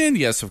Aquaman,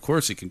 yes, of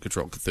course he can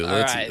control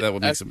Cthulhu.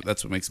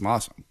 That's what makes him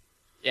awesome.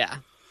 Yeah.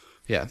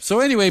 Yeah. So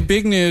anyway,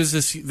 big news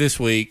this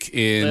week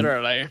in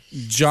literally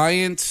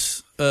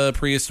giant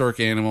prehistoric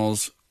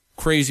animals,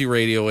 crazy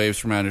radio waves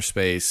from outer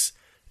space,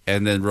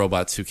 and then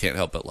robots who can't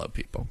help but love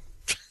people.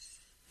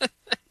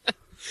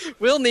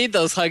 We'll need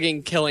those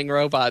hugging, killing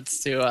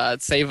robots to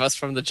save us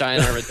from the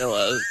giant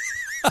armadillos.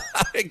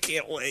 I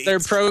can't wait. They're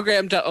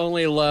programmed to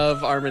only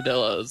love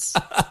armadillos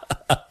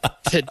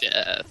to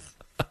death.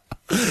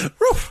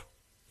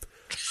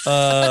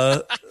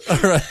 All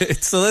right,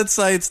 so that's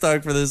science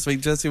talk for this week.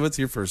 Jesse, what's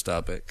your first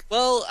topic?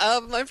 Well,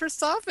 my first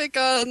topic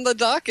on the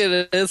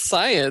docket is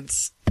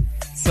science.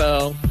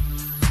 So,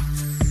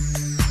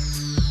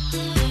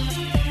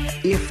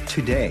 if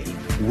today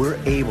we're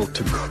able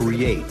to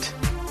create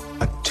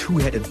a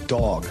two-headed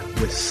dog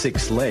with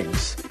 6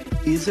 legs,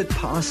 is it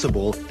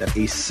possible that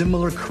a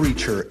similar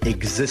creature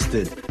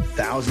existed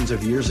thousands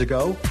of years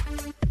ago?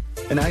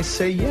 And I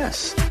say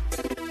yes.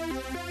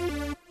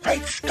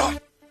 Great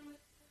Scott!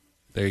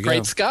 There you go.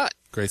 Great Scott.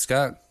 Great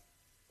Scott.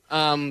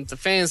 The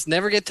fans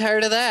never get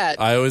tired of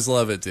that. I always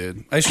love it,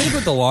 dude. I should have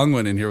put the long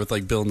one in here with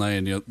like Bill Nye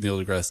and Neil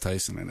deGrasse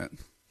Tyson in it.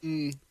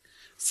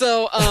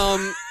 So,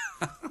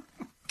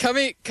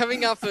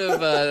 coming off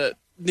of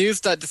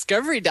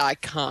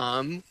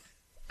news.discovery.com,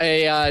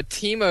 a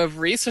team of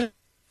researchers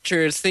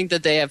researchers think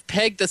that they have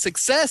pegged the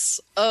success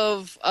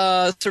of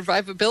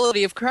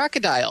survivability of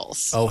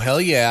crocodiles. Oh,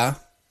 hell yeah.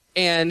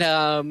 And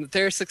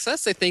their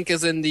success, I think,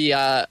 is in the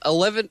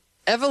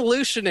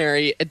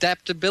evolutionary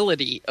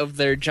adaptability of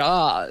their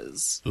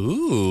jaws.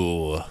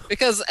 Ooh.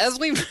 Because as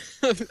we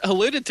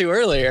alluded to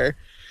earlier,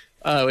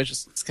 which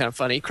is kind of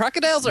funny,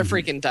 crocodiles are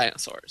freaking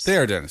dinosaurs. They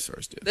are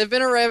dinosaurs, dude. They've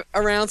been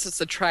around since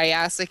the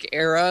Triassic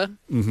era.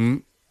 Mm-hmm.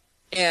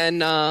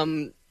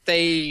 And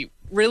they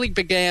really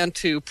began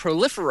to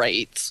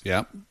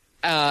proliferate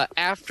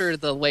after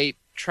the late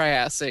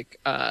Triassic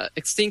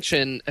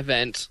extinction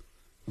event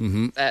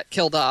that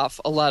killed off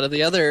a lot of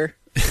the other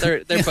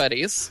their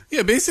buddies.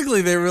 Yeah,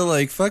 basically they were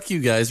like, fuck you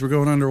guys, we're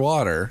going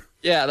underwater.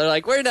 Yeah, they're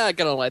like, we're not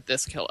going to let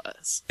this kill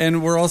us.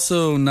 And we're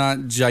also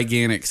not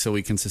gigantic, so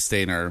we can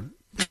sustain our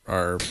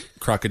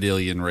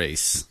crocodilian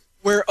race.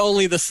 We're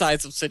only the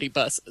size of city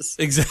buses.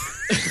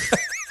 Exactly.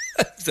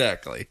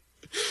 Exactly.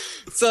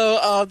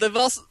 So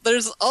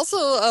there's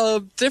also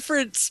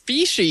different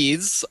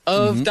species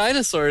of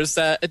dinosaurs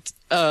that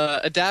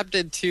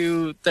adapted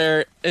to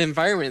their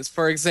environments.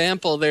 For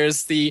example,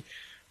 there's the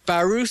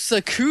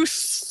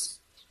Barusaurus.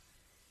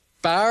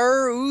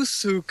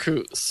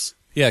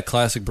 Yeah,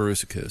 classic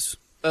Barusaurus.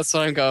 That's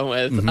what I'm going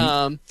with.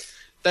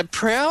 That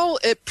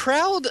prowled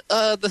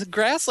the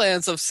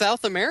grasslands of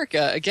South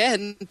America,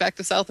 again, back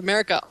to South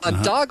America,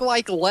 on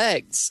dog-like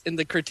legs in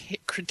the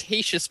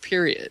Cretaceous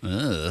period.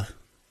 Ugh.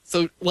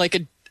 So, like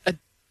a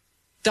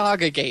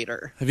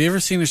dog-a-gator. Have you ever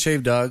seen a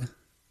shaved dog?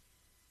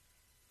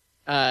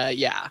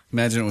 Yeah.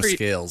 Imagine it with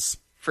scales.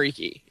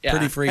 Freaky. Yeah.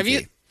 Pretty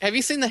freaky. Have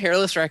you seen the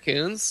hairless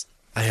raccoons?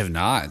 I have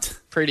not.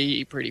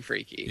 Pretty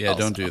freaky. Yeah,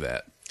 also. don't do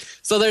that.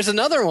 So there's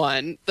another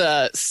one,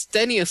 the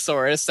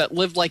Steniosaurus, that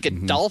lived like a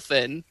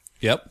dolphin.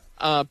 Yep.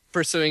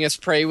 Pursuing its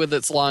prey with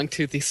its long,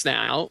 toothy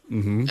snout.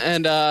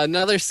 And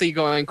another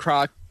seagoing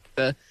croc,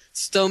 the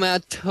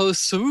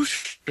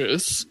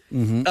Stomatosuchus.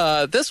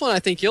 This one I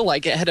think you'll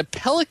like. It had a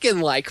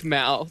pelican-like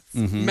mouth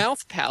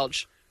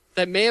pouch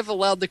that may have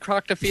allowed the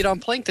croc to feed on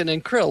plankton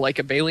and krill like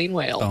a baleen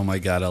whale. Oh my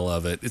god, I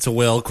love it. It's a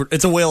whale.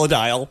 It's a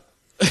whale-odile.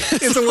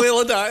 It's a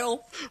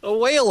whale-odile. A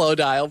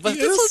whale-odile. But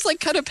this one's like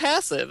kind of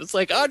passive. It's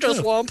like, I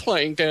just want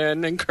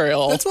plankton and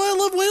krill. That's why I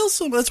love whales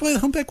so much. That's why the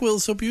humpback whale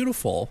is so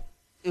beautiful.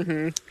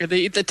 They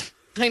eat the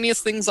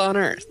tiniest things on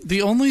Earth.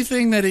 The only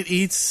thing that it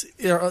eats,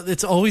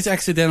 it's always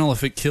accidental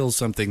if it kills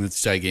something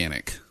that's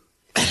gigantic.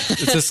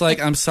 It's just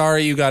like, I'm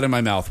sorry you got in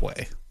my mouth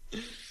way.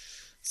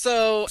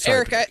 So,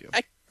 sorry,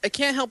 Eric, I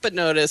can't help but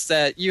notice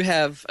that you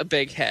have a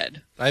big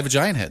head. I have a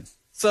giant head.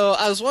 So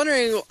I was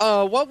wondering,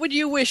 what would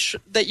you wish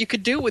that you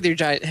could do with your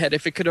giant head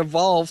if it could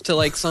evolve to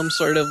like some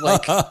sort of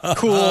like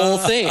cool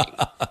thing?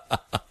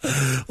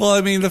 Well,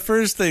 I mean, the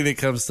first thing that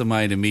comes to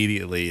mind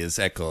immediately is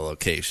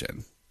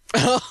echolocation.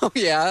 Oh,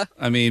 yeah.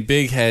 I mean,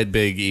 big head,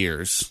 big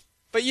ears.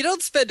 But you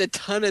don't spend a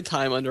ton of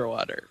time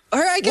underwater. Or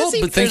I guess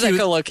there's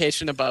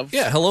echolocation above.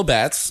 Yeah, hello,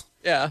 bats.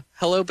 Yeah,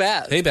 hello,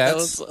 bats. Hey,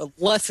 bats. That was a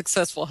less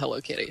successful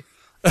Hello Kitty.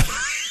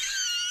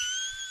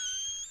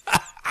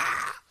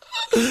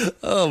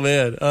 Oh,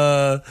 man.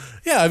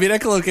 Yeah, I mean,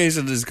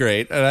 echolocation is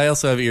great. And I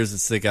also have ears that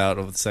stick out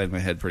over the side of my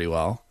head pretty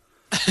well.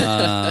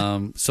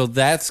 So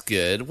that's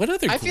good. What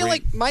other? I feel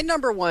like my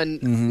number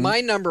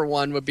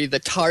one would be the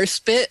tar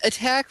spit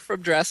attack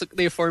from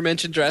the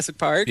aforementioned Jurassic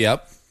Park.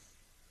 Yep.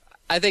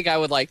 I think I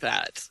would like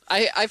that.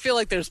 I feel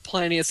like there's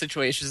plenty of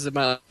situations in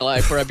my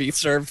life where I'd be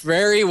served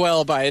very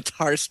well by a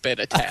tar spit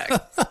attack.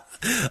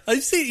 I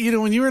see.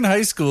 When you were in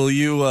high school,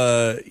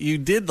 you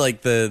did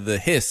like the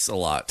hiss a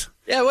lot.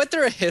 Yeah, I went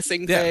through a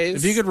hissing phase.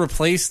 If you could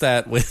replace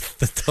that with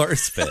the tar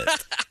spit.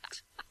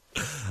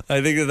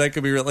 I think that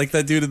could be like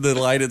that dude in the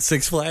line at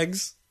Six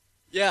Flags.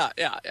 Yeah.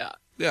 Yeah.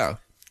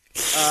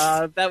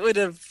 That would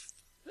have.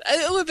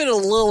 It would have been a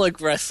little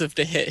aggressive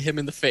to hit him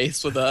in the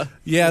face with a.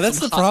 Yeah, that's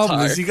the problem.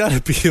 Is you got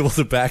to be able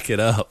to back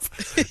it up.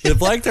 The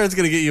black tar's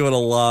going to get you in a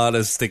lot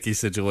of sticky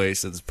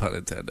situations, pun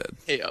intended.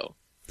 Heyo.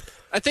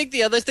 I think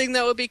the other thing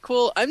that would be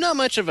cool. I'm not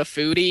much of a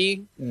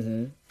foodie.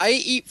 I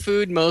eat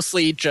food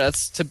mostly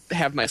just to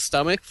have my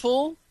stomach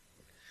full.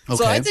 Okay.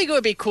 So I think it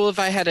would be cool if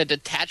I had a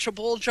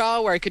detachable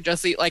jaw where I could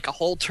just eat like a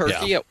whole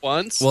turkey at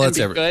once and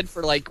be good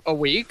for like a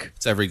week.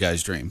 It's every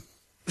guy's dream.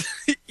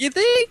 You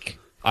think?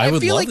 I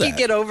would feel love like that. You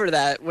get over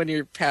that when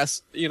you're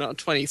past,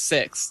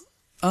 26.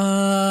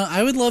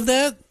 I would love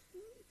that.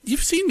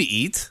 You've seen me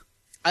eat.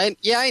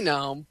 I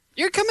know.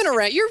 You're coming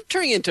around. You're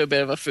turning into a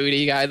bit of a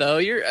foodie guy, though.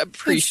 You're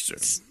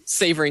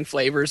savoring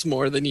flavors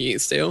more than you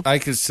used to. I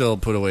could still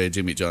put away a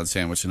Jimmy John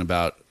sandwich in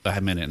about a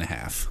minute and a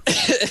half.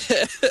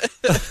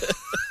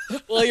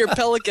 Well, your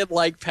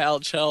pelican-like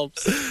pouch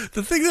helps.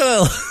 The thing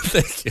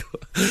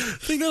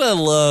that I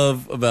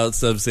love about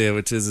sub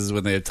sandwiches is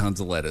when they have tons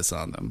of lettuce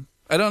on them.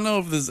 I don't know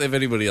if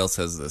anybody else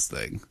has this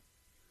thing.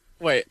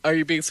 Wait, are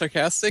you being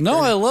sarcastic? No,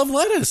 I love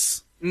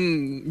lettuce.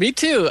 Me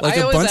too. Like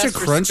a bunch of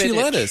crunchy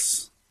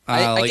lettuce.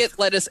 I get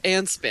lettuce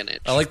and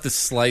spinach. I like the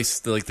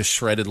sliced, like the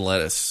shredded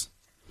lettuce.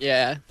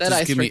 Yeah, that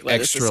Just give me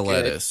lettuce extra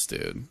lettuce,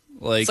 dude.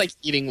 It's like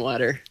eating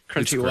water,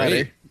 crunchy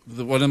water.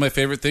 One of my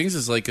favorite things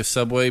is like a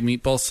Subway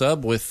meatball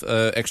sub with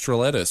extra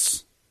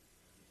lettuce.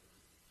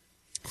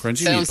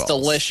 Crunchy Sounds meatballs.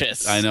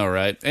 delicious. I know,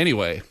 right?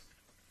 Anyway,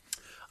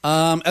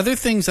 other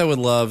things I would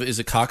love is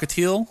a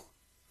cockatiel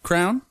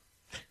crown,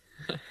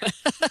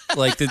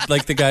 like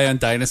the guy on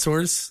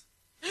Dinosaurs,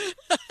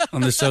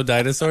 on the show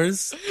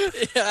Dinosaurs.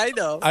 Yeah, I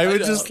know. I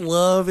would just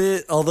love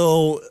it.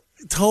 Although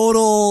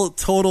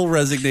total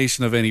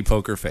resignation of any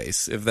poker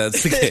face, if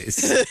that's the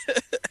case.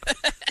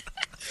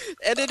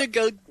 And it'd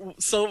go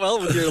so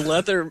well with your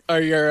leather or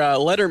your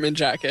Letterman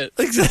jacket.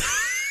 Exactly.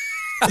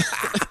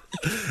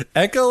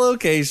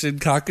 Echolocation,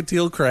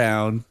 cockatiel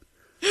crown,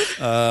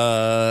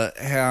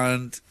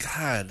 and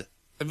God,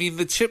 I mean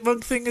the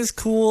chipmunk thing is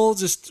cool.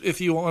 Just if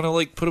you want to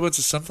like put a bunch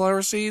of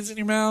sunflower seeds in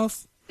your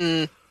mouth.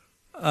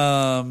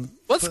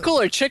 What's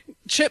cooler,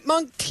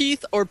 chipmunk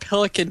teeth or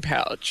pelican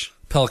pouch?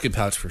 Pelican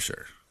pouch for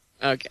sure.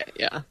 Okay,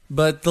 yeah.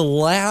 But the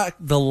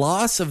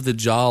loss of the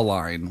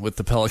jawline with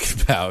the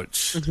pelican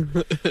pouch,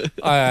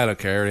 I don't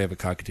care. I already have a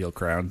cockatiel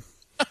crown.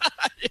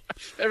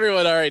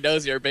 Everyone already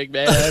knows you're a big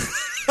man.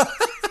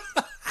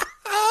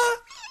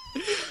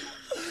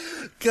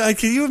 God,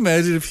 can you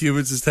imagine if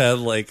humans just had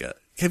like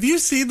have you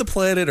seen the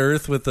planet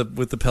Earth with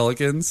the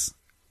pelicans?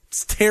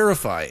 It's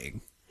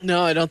terrifying.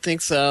 No, I don't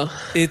think so.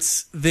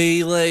 They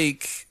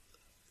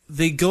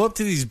go up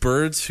to these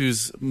birds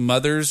whose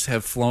mothers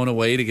have flown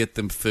away to get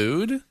them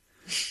food,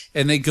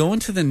 and they go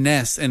into the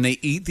nest and they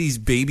eat these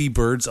baby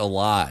birds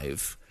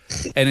alive.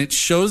 And it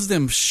shows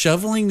them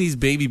shoveling these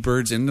baby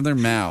birds into their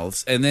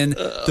mouths, and then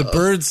the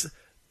birds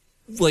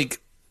like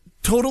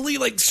totally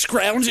like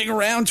scrounging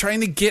around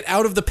trying to get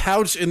out of the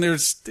pouch in their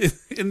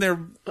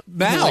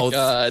mouth. Oh my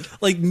God.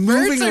 Like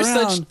moving Birds are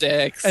around. such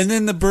dicks. And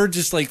then the bird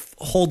just like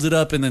holds it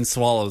up and then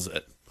swallows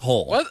it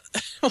whole.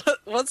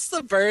 What's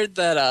the bird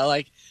that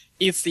like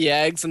eats the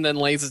eggs and then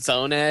lays its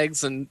own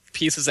eggs and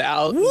pieces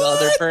out? And the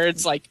other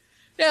birds like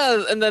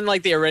and then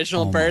like the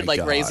original bird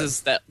like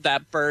raises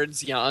that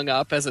bird's young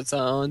up as its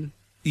own.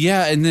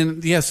 Yeah, and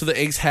then so the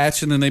eggs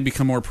hatch and then they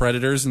become more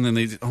predators and then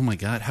they oh my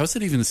God, how is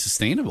it even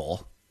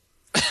sustainable?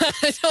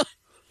 I don't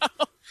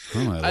know. Oh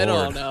my Lord. I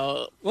don't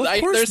know. Well, of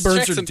course there's birds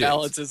checks are and dicks.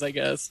 balances, I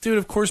guess. Dude,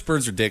 of course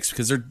birds are dicks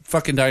because they're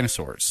fucking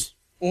dinosaurs.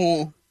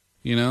 Mm.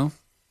 You know?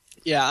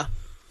 Yeah.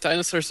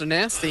 Dinosaurs are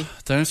nasty.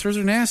 Dinosaurs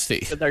are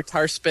nasty. With their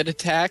tar spit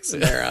attacks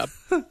and their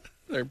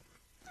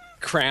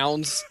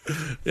crowns.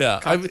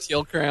 Yeah.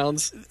 Cockatiel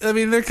crowns. I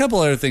mean, there are a couple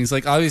other things.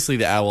 Like, obviously,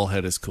 the owl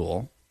head is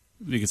cool.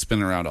 You can spin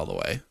it around all the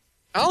way.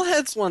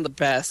 Owlhead's one of the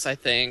best, I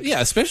think.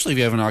 Yeah, especially if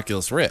you have an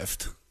Oculus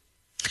Rift.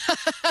 You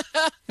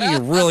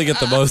can really get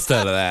the most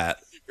out of that.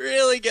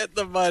 Really get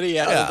the money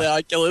out of the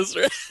Oculus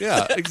Rift.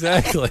 Yeah,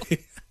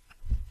 exactly.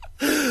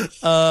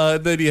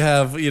 Then you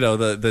have,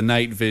 the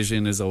night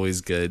vision is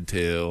always good,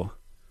 too.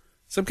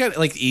 Some kind of,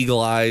 like, eagle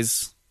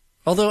eyes.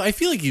 Although, I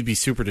feel like you'd be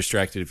super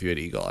distracted if you had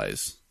eagle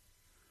eyes.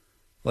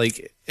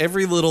 Like,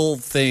 every little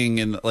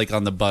thing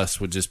on the bus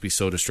would just be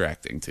so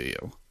distracting to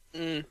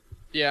you.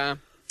 Yeah.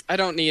 I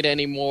don't need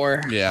any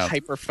more Yeah.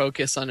 hyper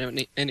focus on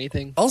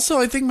anything. Also,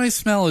 I think my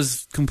smell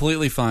is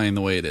completely fine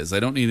the way it is. I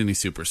don't need any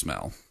super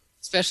smell.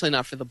 Especially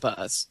not for the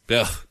buzz.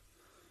 Ugh.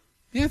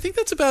 Yeah, I think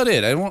that's about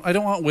it. I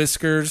don't want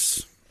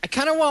whiskers. I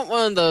kind of want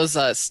one of those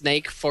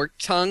snake fork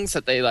tongues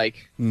that they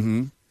like.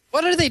 Mm-hmm.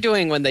 What are they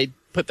doing when they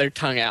put their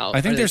tongue out?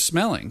 I think they're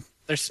smelling.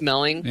 They're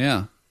smelling?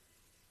 Yeah.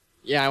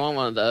 Yeah, I want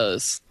one of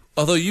those.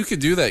 Although you could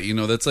do that,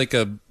 that's like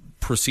a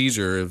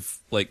procedure of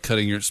like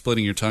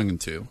splitting your tongue in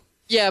two.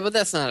 Yeah, but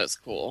that's not as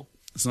cool.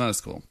 It's not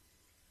as cool.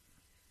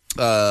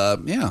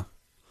 Yeah.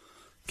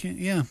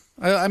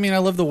 I mean, I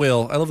love the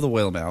whale. I love the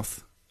whale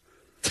mouth.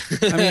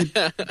 I mean,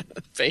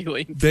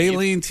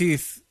 baleen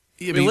teeth.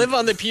 We live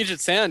on the Puget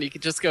Sound. You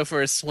could just go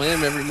for a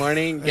swim every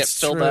morning, get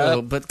filled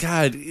up. But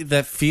God,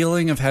 that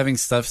feeling of having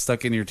stuff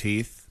stuck in your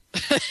teeth.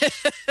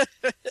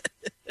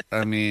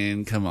 I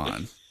mean, come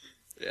on.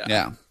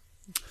 Yeah.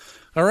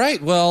 All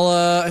right.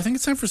 Well, I think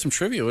it's time for some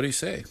trivia. What do you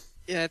say?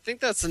 Yeah, I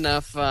think that's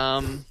enough.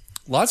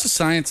 Lots of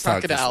science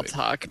talk. Crocodile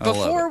talk.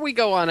 Before we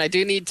go on, I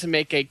do need to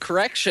make a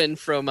correction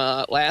from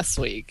last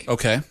week.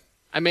 Okay.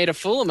 I made a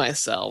fool of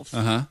myself.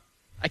 Uh-huh.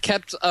 I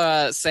kept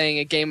saying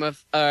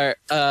a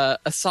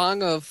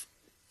Song of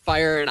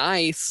Fire and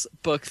Ice,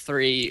 Book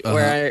 3,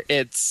 where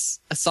it's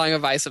A Song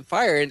of Ice and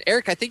Fire. And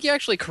Eric, I think you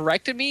actually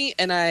corrected me,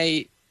 and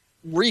I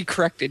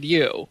re-corrected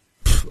you.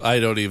 I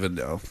don't even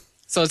know.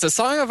 So it's A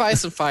Song of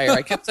Ice and Fire.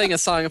 I kept saying A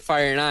Song of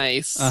Fire and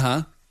Ice.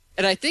 Uh-huh.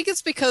 And I think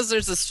it's because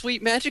there's a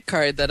sweet magic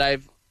card that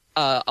I've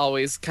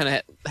always kind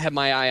of had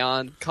my eye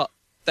on.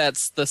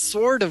 That's the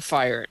Sword of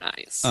Fire and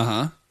Ice.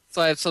 Uh-huh.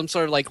 So I have some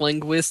sort of like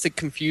linguistic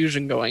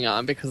confusion going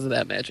on because of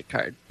that magic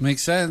card.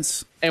 Makes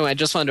sense. Anyway, I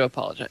just wanted to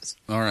apologize.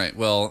 All right.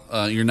 Well,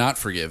 you're not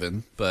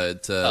forgiven,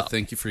 but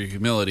thank you for your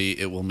humility.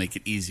 It will make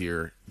it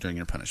easier during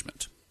your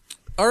punishment.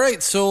 All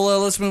right, so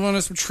let's move on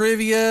to some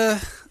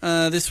trivia.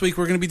 This week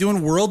we're going to be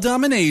doing World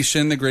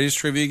Domination, the greatest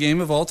trivia game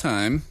of all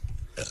time,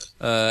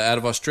 out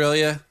of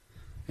Australia.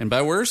 And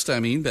by worst, I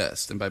mean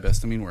best. And by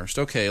best, I mean worst.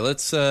 Okay,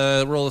 let's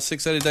roll a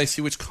six-sided dice,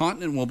 see which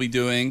continent we'll be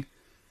doing.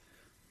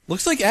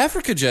 Looks like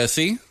Africa,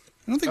 Jesse.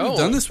 I don't think we've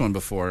done this one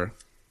before.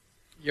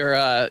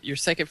 Your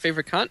second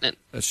favorite continent.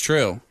 That's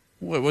true.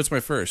 What's my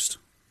first?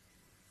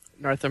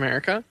 North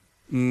America?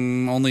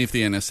 Only if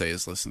the NSA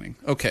is listening.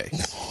 Okay.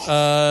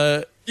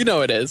 You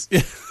know it is.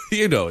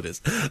 You know it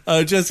is.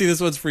 Jesse,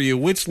 this one's for you.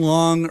 Which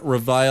long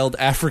reviled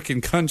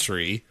African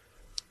country...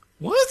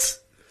 What?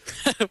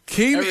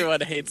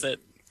 Everyone hates it.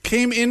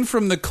 Came in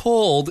from the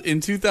cold in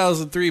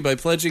 2003 by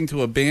pledging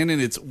to abandon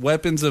its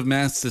weapons of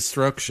mass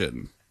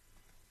destruction.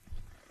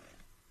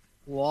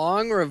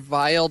 Long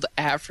reviled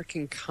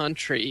African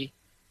country.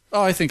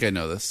 Oh, I think I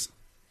know this.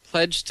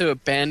 Pledged to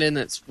abandon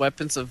its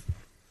weapons of...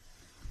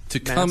 To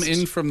come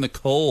in from the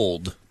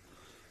cold,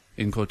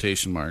 in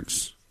quotation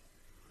marks.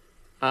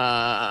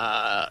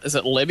 Is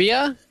it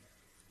Libya?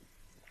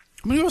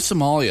 I'm going to go with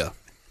Somalia.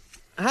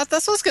 That's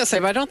what I was going to say,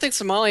 but I don't think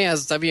Somalia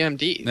has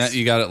WMDs.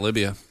 You got it,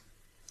 Libya.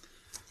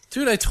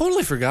 Dude, I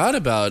totally forgot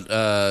about,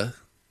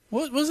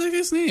 what was that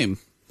guy's name?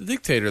 The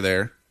dictator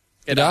there.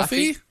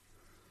 Gaddafi?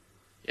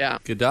 Yeah.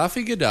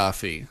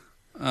 Gaddafi.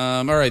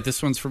 All right,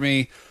 this one's for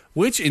me.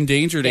 Which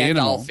endangered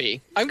animal?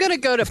 I'm going to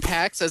go to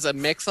PAX as a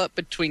mix-up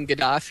between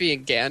Gaddafi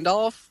and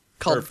Gandalf,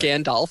 called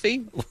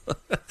Gandalfi.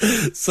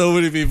 So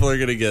many people are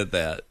going to get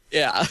that.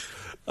 Yeah.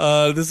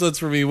 This one's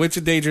for me. Which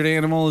endangered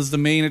animal is the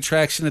main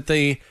attraction at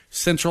the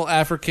Central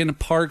African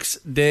Parks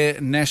des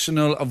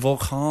National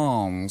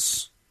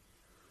Volcans?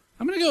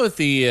 I'm gonna go with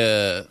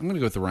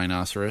the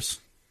rhinoceros.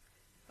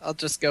 I'll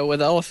just go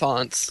with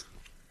elephants.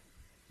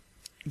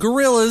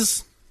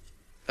 Gorillas.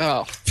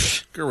 Oh,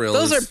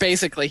 gorillas. Those are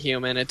basically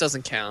human. It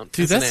doesn't count.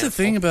 Dude, that's the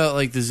thing about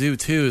like the zoo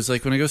too. Is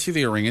like when I go see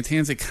the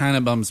orangutans, it kind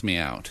of bums me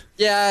out.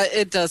 Yeah,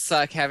 it does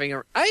suck having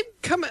a.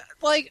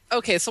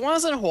 Okay, so when I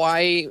was in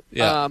Hawaii,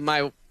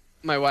 my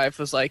wife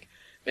was like,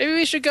 maybe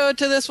we should go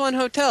to this one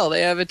hotel.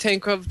 They have a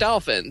tank of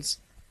dolphins.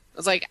 I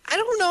was like, I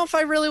don't know if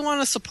I really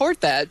want to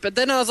support that. But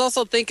then I was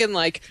also thinking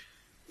like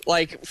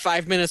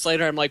 5 minutes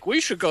later, I'm like, we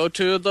should go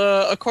to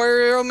the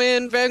aquarium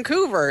in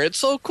Vancouver. It's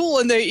so cool,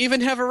 and they even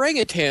have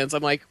orangutans.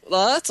 I'm like,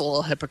 well, that's a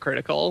little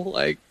hypocritical.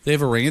 Like, they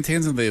have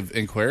orangutans in the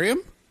aquarium?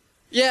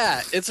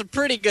 Yeah, it's a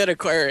pretty good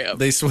aquarium.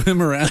 They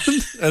swim around?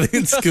 Are they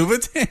in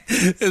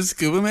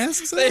scuba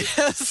masks? They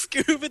have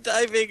scuba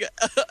diving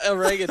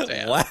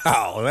orangutan.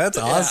 Wow, that's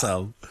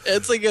awesome.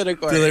 It's a good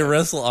aquarium. Do they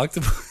wrestle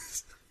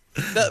octopus?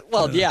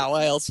 Yeah,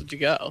 why else would you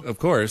go? Of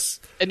course.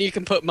 And you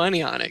can put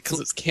money on it because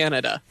it's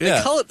Canada. Yeah.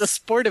 They call it the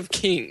sport of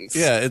kings.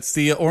 Yeah, it's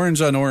the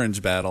orange on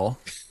orange battle.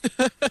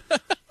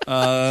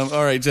 All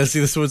right,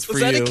 Jesse, this one's for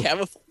you. Was that a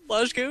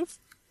camouflage goof?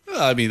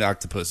 Well, I mean,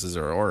 octopuses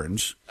are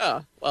orange.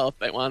 Oh, well, if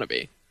they want to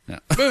be. Yeah.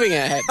 Moving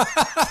ahead.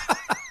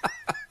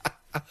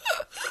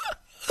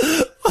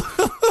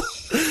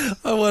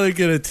 I want to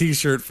get a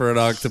T-shirt for an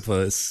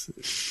octopus.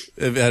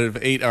 If out of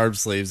 8 arm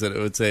sleeves, that it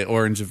would say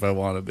 "orange if I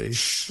want to be."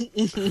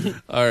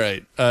 All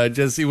right,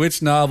 Jesse.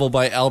 Which novel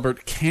by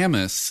Albert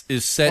Camus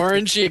is set?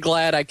 Orange, you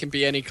glad I can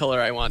be any color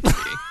I want to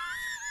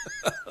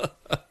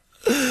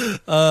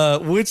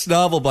be. Which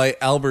novel by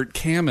Albert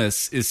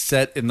Camus is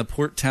set in the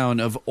port town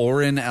of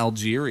Oran,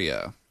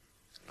 Algeria?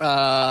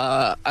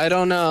 I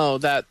don't know.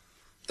 That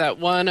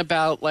one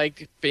about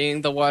like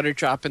being the water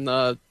drop in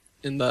the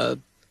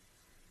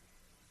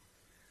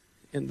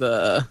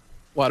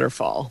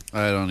waterfall.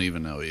 I don't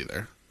even know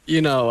either.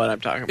 You know what I'm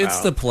talking about.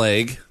 It's the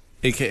plague,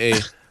 a.k.a.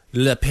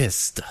 La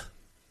Peste.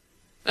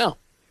 Oh.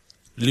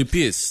 Le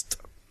Peste.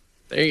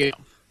 There you go.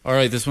 All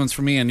right, this one's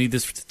for me. I need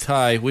this to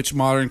tie. Which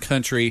modern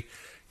country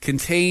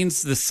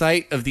contains the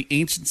site of the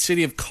ancient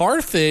city of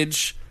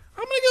Carthage?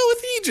 I'm going to go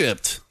with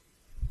Egypt.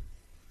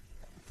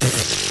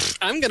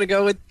 I'm going to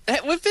go with...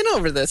 We've been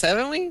over this,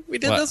 haven't we? We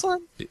did this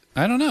one?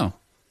 I don't know.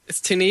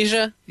 It's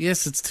Tunisia?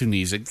 Yes, it's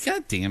Tunisia.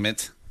 God damn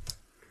it.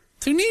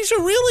 Tunisia,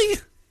 really?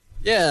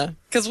 Yeah,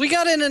 because we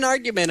got in an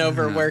argument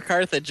over where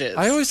Carthage is.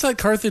 I always thought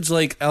Carthage,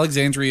 like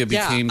Alexandria,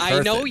 became Carthage.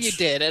 I know you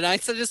did, and I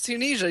said it's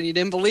Tunisia, and you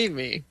didn't believe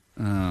me.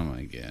 Oh,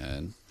 my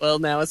God. Well,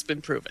 now it's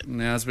been proven.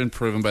 Now it's been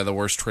proven by the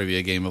worst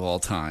trivia game of all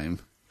time.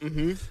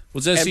 Mm-hmm.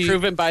 Well, Jesse, and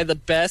proven by the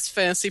best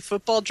fantasy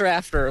football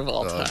drafter of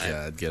all time. Oh,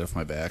 God, get off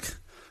my back.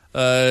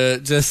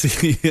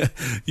 Jesse,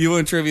 you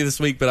won trivia this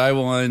week, but I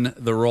won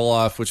the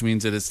roll-off, which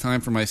means that it's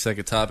time for my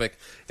second topic.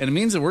 And it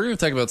means that we're going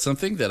to talk about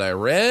something that I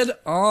read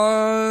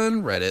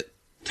on Reddit.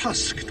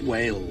 Tusked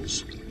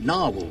whales,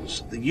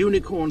 narwhals, the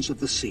unicorns of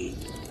the sea.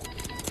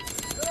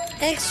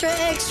 Extra,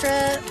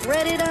 extra,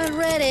 Reddit on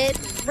Reddit,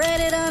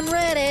 Reddit on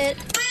Reddit.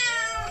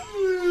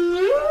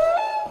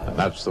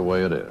 That's the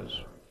way it is.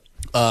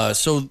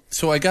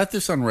 So I got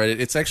this on Reddit.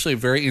 It's actually a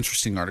very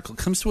interesting article. It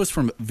comes to us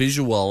from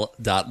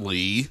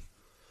visual.ly,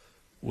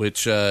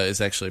 which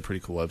is actually a pretty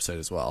cool website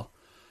as well.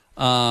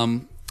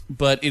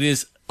 But it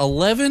is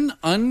 11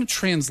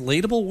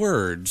 untranslatable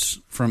words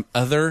from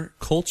other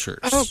cultures.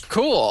 Oh,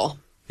 cool.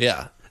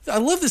 Yeah. I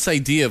love this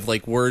idea of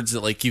like words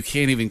that like you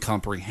can't even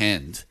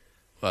comprehend.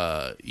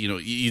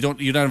 You don't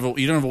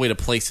have a way to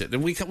place it.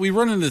 And we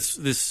run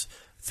into this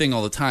thing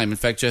all the time. In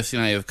fact, Jesse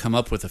and I have come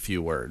up with a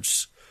few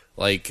words.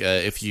 Like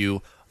if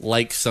you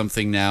like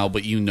something now,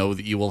 but you know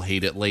that you will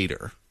hate it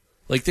later.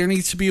 Like there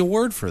needs to be a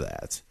word for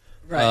that.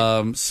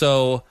 Right.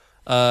 So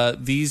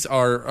these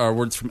are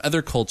words from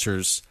other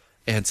cultures,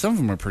 and some of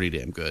them are pretty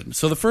damn good.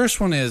 So the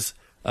first one is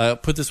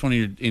Put this one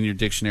in your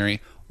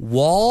dictionary.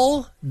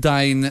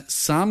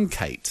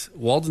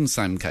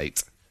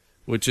 Waldensamkeit,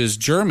 which is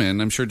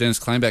German. I'm sure Dennis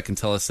Kleinbeck can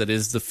tell us that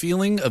is the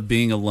feeling of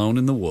being alone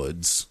in the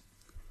woods.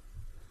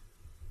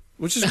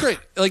 Which is great.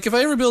 Like, if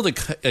I ever build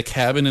a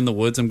cabin in the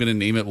woods, I'm going to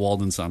name it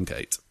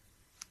Waldensamkeit.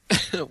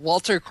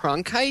 Walter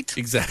Cronkite?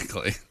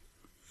 Exactly.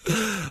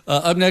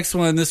 Up next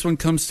one. This one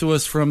comes to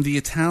us from the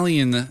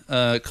Italian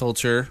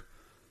culture.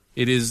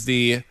 It is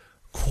the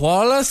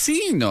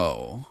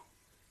Qualasino.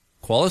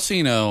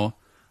 Qualasino,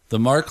 the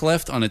mark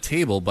left on a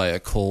table by a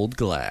cold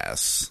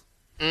glass.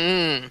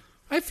 I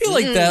feel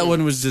like that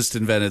one was just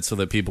invented so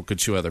that people could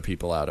chew other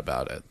people out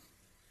about it.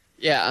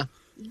 Yeah.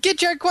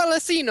 Get your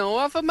Qualasino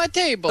off of my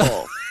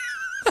table.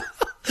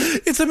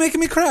 It's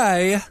making me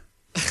cry.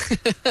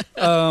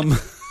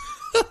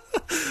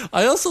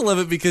 I also love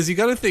it because you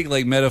got to think,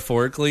 like,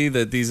 metaphorically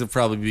that these have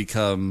probably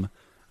become,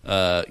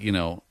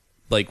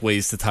 like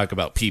ways to talk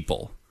about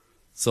people.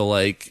 So,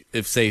 like,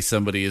 if, say,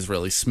 somebody is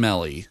really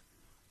smelly,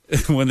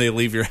 when they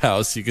leave your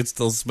house, you can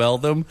still smell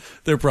them.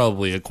 They're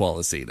probably a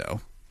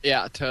Qualasino.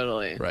 Yeah,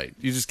 totally. Right.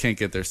 You just can't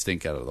get their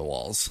stink out of the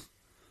walls.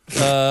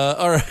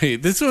 All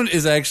right. This one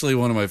is actually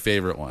one of my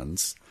favorite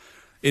ones.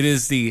 It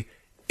is the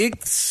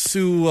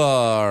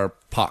Iksuarpak.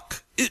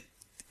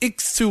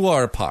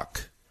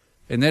 Iksuarpak.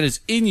 And that is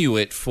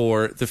Inuit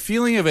for the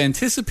feeling of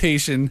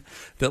anticipation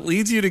that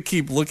leads you to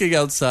keep looking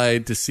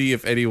outside to see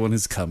if anyone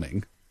is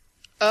coming.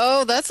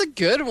 Oh, that's a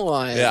good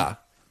one. Yeah.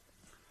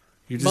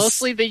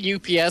 Mostly the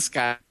UPS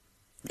guy.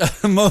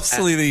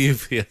 Mostly the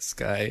UPS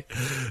guy.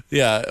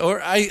 Yeah.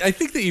 Or I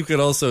think that you could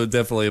also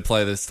definitely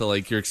apply this to,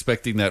 like, you're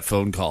expecting that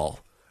phone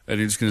call and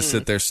you're just going to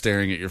sit there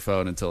staring at your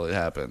phone until it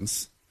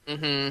happens.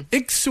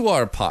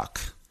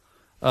 Iksuarpak.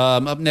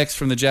 Up next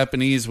from the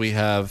Japanese, we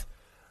have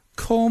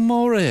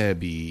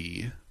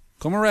Komorebi.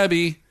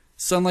 Komorebi,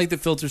 sunlight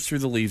that filters through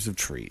the leaves of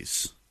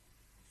trees.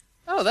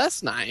 Oh,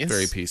 that's nice.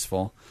 Very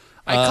peaceful.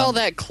 I call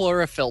that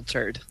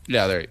chlorofiltered.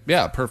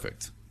 Yeah,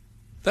 perfect.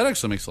 That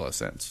actually makes a lot of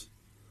sense.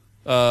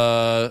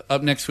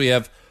 Up next we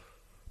have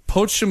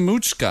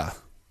Pochamuchka,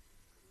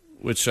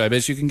 which I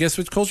bet you can guess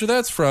which culture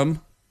that's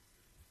from.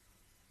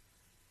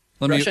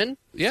 Russian?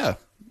 Yeah.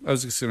 I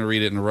was just going to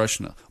read it in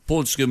Russian.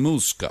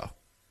 Pochamuchka.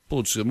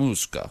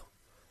 Pochamuchka.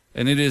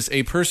 And it is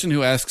a person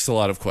who asks a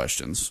lot of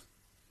questions.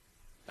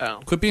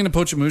 Oh. Quit being a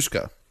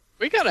Pochamuchka.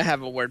 We gotta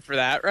have a word for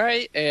that,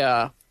 right?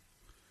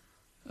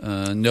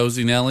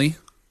 Nosy Nelly.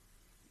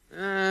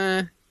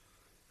 I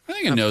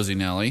think a Nosy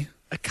Nelly.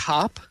 A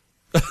cop?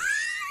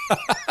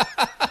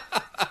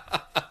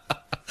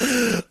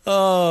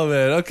 Oh,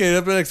 man. Okay,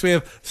 up next we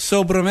have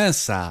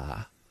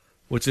sobremesa,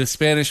 which is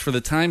Spanish for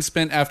the time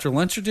spent after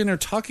lunch or dinner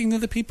talking to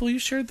the people you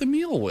shared the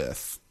meal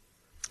with.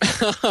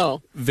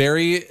 Oh.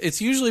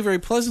 It's usually a very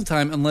pleasant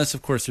time, unless,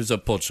 of course, there's a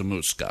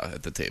Pochamuchka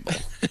at the table.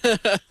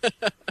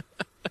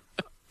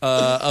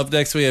 Up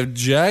next, we have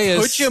Jayus.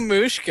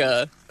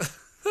 Pochamuchka.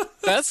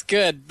 That's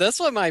good. That's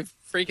what my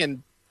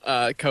freaking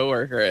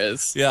coworker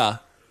is. Yeah.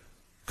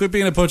 Quit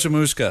being a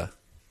Pochamuchka.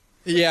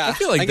 Yeah. I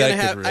feel like I'm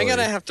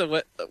gonna have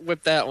to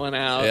whip that one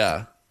out.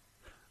 Yeah.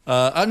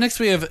 Up next,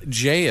 we have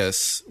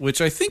Jayus, which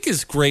I think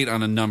is great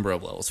on a number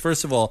of levels.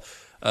 First of all,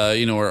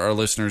 our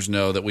listeners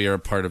know that we are a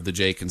part of the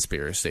J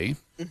Conspiracy,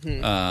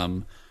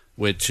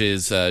 which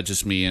is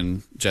just me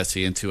and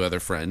Jesse and two other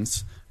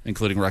friends,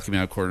 including Rocky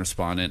Mountain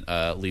correspondent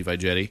Levi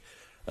Jetty.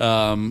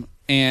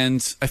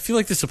 And I feel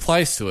like this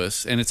applies to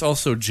us, and it's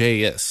also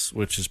JS,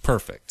 which is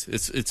perfect.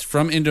 It's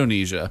from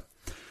Indonesia,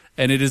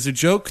 and it is a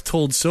joke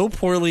told so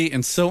poorly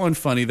and so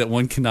unfunny that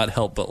one cannot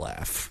help but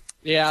laugh.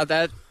 Yeah,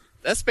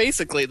 that's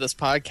basically this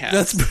podcast.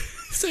 That's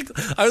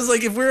basically. I was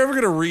like, if we're ever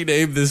going to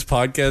rename this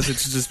podcast, it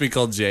should just be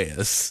called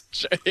JS.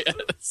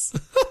 JS.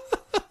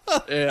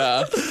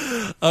 Yeah.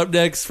 Up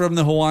next from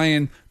the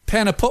Hawaiian,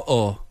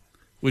 Panapo'o,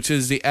 which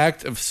is the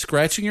act of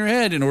scratching your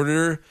head in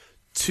order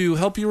to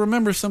help you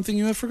remember something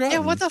you have forgotten. Yeah,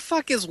 what the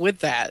fuck is with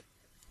that?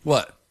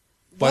 What?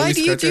 Why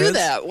do you do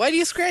that? Why do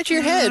you scratch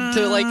your head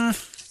to, like,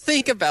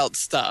 think about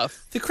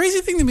stuff? The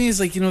crazy thing to me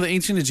is, like, the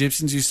ancient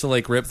Egyptians used to,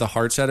 like, rip the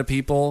hearts out of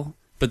people,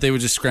 but they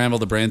would just scramble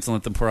the brains and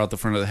let them pour out the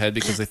front of the head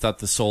because they thought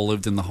the soul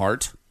lived in the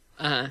heart.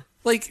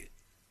 Like,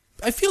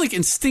 I feel like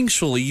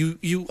instinctually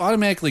you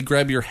automatically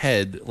grab your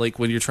head, like,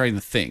 when you're trying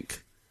to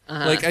think.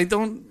 Like, I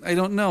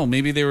don't know.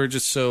 Maybe they were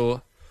just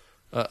so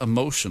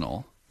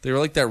emotional. They were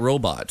like that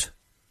robot.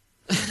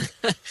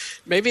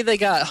 Maybe they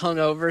got hung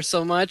over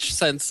so much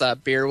since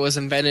beer was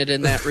invented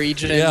in that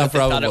region. Yeah, that they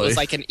probably. thought it was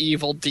like an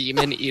evil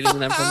demon eating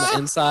them from the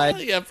inside.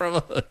 Yeah,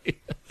 probably.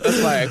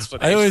 That's my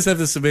explanation. I always have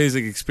this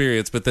amazing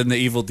experience, but then the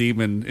evil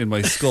demon in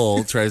my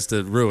skull tries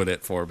to ruin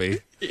it for me.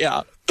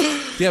 Yeah.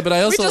 Yeah, but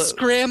I also... We just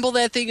scramble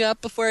that thing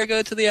up before I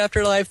go to the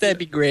afterlife. That'd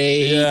be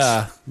great.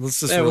 Yeah,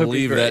 let's just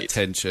relieve that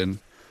tension.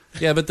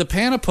 Yeah, but the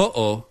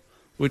Panapo'o,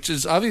 which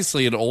is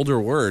obviously an older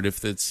word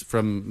if it's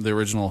from the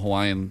original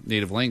Hawaiian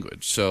native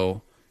language.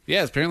 So,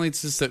 yeah, apparently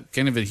it's just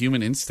kind of a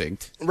human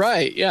instinct.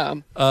 Right, yeah.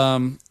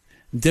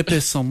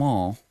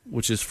 Dépassement,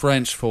 which is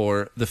French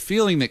for the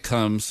feeling that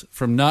comes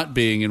from not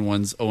being in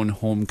one's own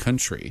home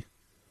country.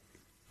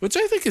 Which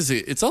I think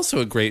it's also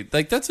a great,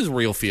 like, that's a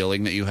real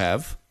feeling that you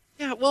have.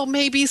 Yeah, well,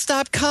 maybe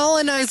stop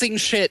colonizing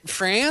shit,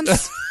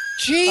 France.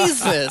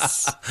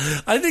 Jesus.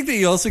 I think that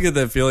you also get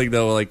that feeling,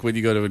 though, like, when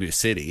you go to a new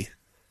city.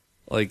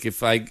 Like,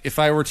 if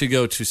I were to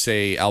go to,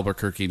 say,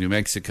 Albuquerque, New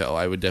Mexico,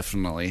 I would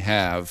definitely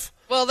have...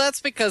 Well, that's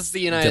because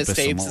the United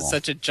States is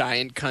such a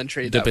giant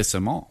country that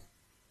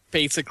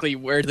basically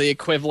we're the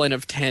equivalent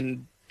of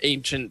 10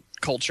 ancient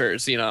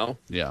cultures, you know?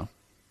 Yeah.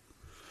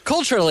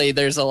 Culturally,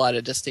 there's a lot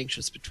of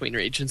distinctions between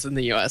regions in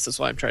the U.S., is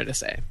what I'm trying to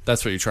say.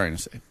 That's what you're trying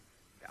to say.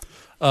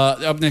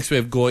 Up next, we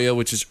have Goya,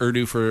 which is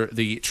Urdu for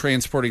the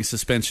transporting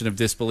suspension of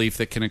disbelief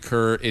that can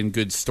occur in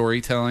good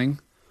storytelling.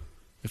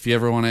 If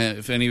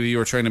any of you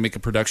are trying to make a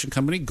production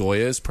company,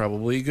 Goya is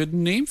probably a good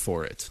name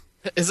for it.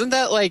 Isn't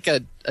that like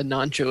a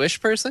non-Jewish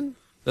person?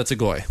 That's a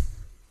Goy.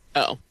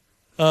 Oh.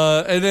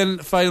 And then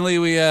finally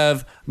we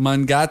have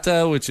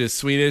Mangata, which is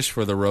Swedish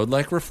for the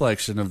road-like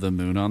reflection of the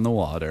moon on the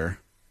water.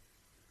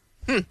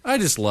 I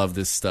just love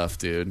this stuff,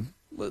 dude.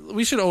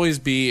 We should always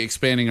be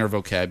expanding our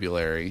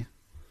vocabulary.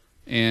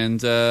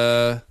 And,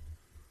 what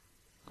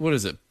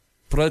is it?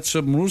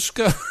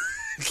 Prachamushka?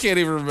 I can't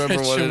even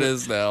remember what it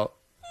is now.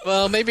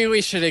 Well, maybe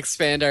we should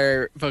expand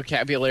our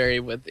vocabulary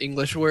with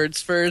English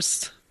words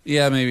first.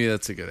 Yeah, maybe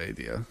that's a good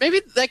idea. Maybe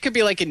that could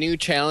be like a new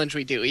challenge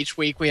we do. Each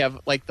week we have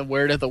like the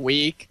word of the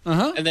week,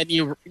 and then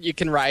you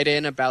can write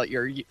in about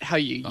how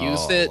you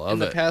used it in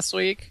the past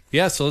week.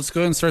 Yeah, so let's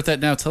go ahead and start that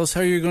now. Tell us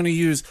how you're going to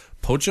use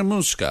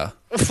Pochamushka.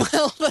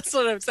 Well, that's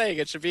what I'm saying.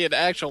 It should be an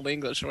actual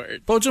English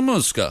word.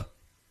 Pochamushka.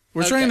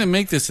 We're trying to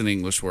make this an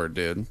English word,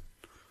 dude.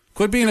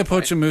 Quit being a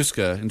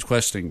Pochamushka and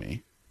questioning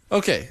me.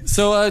 Okay,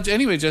 so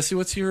anyway, Jesse,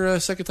 what's your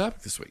second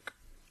topic this week?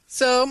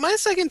 So my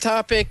second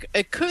topic,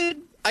 I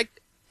could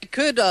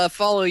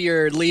follow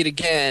your lead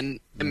again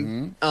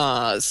and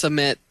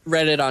submit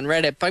Reddit on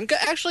Reddit, but I'm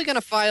actually going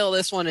to file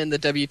this one in the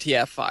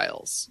WTF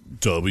files.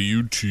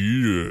 WTF.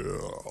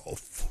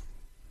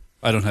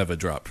 I don't have a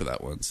drop for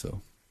that one,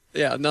 so.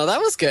 Yeah, no, that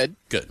was good.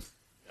 Good.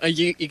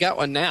 You got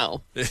one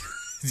now.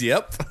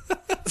 Yep.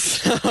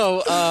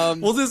 So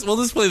we'll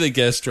just play the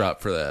guest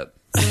drop for that.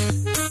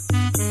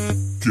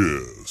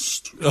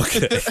 Guest.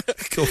 Okay,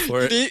 go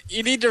for it.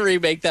 You need to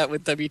remake that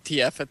with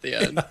WTF at the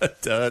end.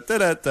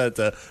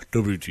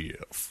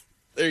 WTF.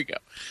 There you go.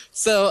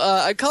 So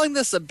I'm calling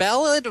this a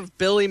Ballad of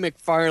Billy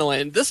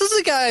McFarland. This is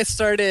a guy I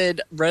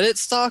started Reddit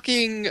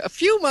stalking a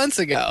few months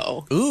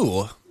ago.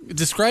 Ooh.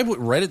 Describe what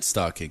Reddit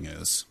stalking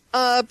is.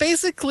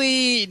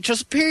 Basically,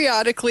 just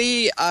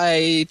periodically,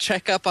 I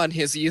check up on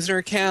his user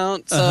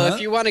account. So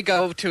if you want to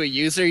go to a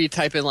user, you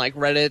type in like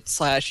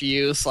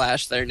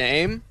Reddit/u/their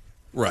name.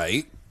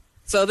 Right.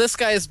 So this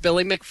guy is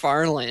Billy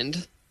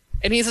McFarland,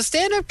 and he's a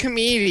stand-up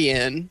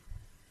comedian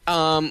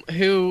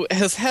who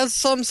has had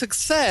some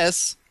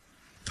success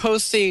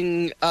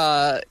posting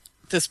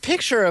this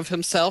picture of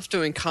himself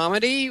doing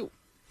comedy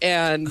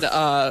and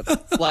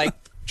like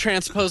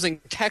transposing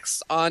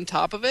text on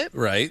top of it.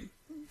 Right.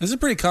 This is a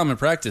pretty common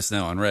practice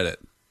now on Reddit.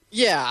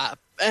 Yeah,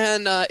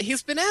 and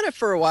he's been at it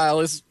for a while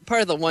as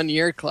part of the 1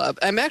 Year Club.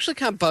 I'm actually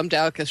kind of bummed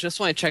out because just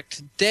when I checked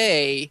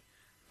today,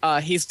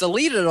 he's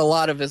deleted a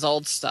lot of his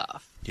old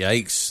stuff.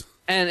 Yikes.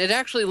 And it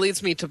actually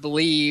leads me to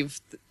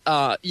believe,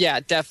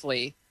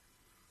 definitely.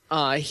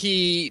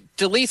 He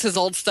deletes his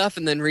old stuff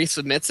and then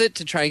resubmits it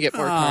to try and get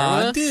more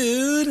karma.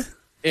 Dude.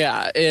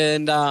 Yeah,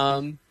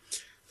 and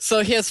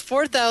so he has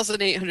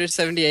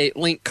 4,878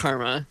 link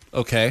karma.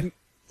 Okay.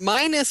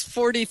 Minus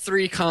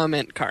 43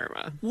 comment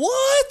karma.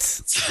 What?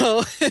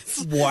 So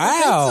it's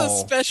a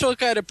special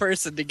kind of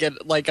person to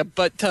get like a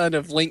butt ton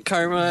of link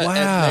karma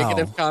and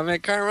negative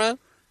comment karma.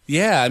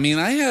 Yeah, I mean,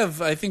 I have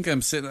like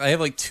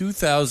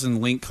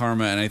 2,000 link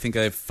karma, and I think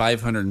I have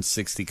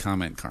 560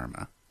 comment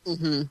karma.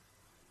 Mm-hmm.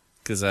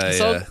 Because I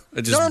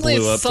just normally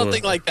blew up it's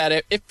something like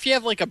that. If you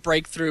have like a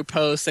breakthrough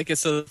post that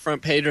gets to the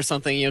front page or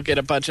something, you'll get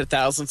a bunch of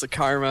thousands of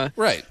karma.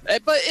 Right.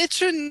 But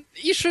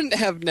you shouldn't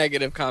have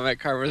negative comment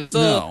karma. So,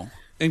 no.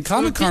 And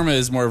comment karma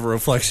is more of a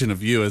reflection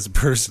of you as a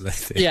person, I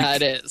think. Yeah,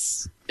 it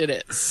is. It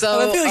is. So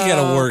I feel like you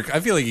gotta work. I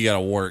feel like you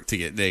gotta work to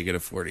get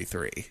negative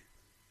 43.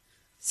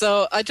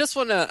 So I just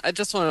wanna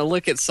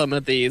look at some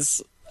of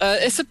these.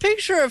 It's a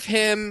picture of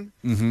him.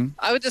 Mm-hmm.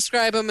 I would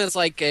describe him as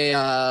like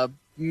a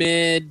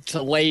mid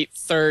to late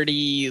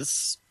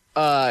 30s,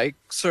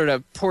 sort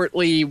of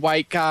portly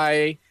white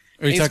guy.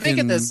 He's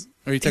making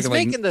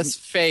this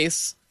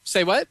face.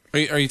 Say what?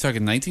 Are you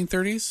talking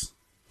 1930s?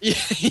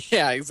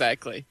 Yeah,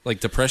 exactly. Like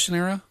Depression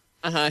era?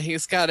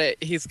 He's got a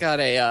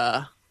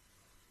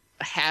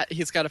hat.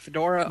 He's got a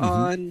fedora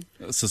on.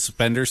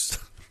 Suspenders.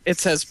 It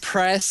says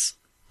press.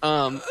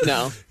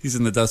 No. He's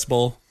in the Dust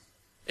Bowl.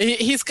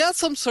 He's got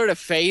some sort of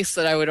face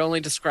that I would only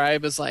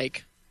describe as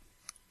like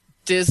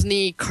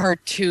Disney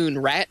cartoon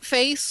rat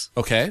face.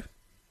 Okay.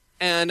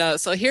 And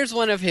so here's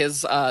one of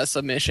his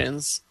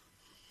submissions.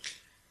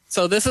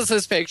 So this is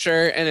his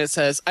picture, and it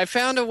says, I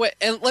found a way...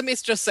 And let me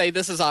just say,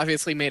 this is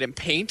obviously made in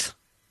Paint.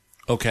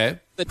 Okay.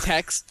 The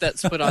text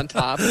that's put on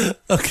top.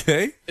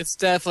 Okay. It's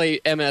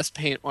definitely MS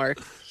Paint work.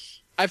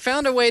 I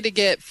found a way to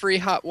get free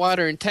hot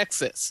water in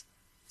Texas.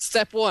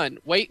 Step 1,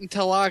 wait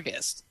until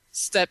August.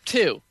 Step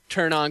 2,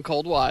 turn on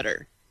cold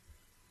water.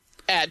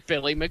 At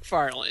Billy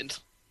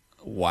McFarland.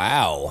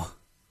 Wow.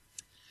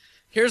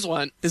 Here's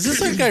one. Is this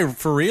that guy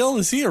for real?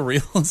 Is he a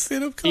real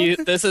stand-up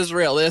comic? This is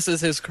real. This is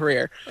his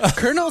career.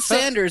 Colonel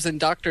Sanders and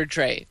Dr.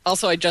 Dre.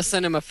 Also, I just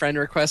sent him a friend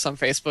request on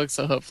Facebook,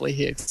 so hopefully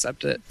he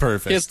accepts it.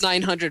 Perfect. He has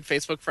 900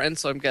 Facebook friends,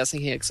 so I'm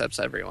guessing he accepts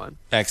everyone.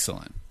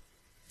 Excellent.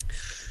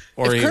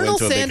 Or if Colonel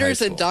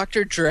Sanders and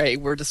Dr. Dre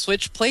were to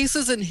switch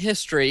places in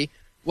history,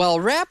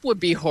 while rap would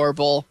be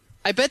horrible,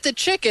 I bet the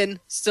chicken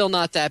still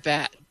not that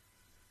bad.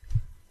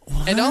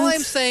 What? And all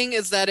I'm saying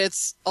is that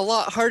it's a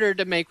lot harder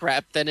to make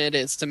rap than it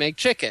is to make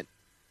chicken.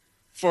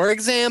 For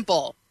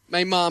example,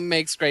 my mom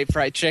makes great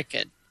fried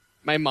chicken.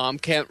 My mom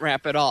can't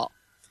rap at all.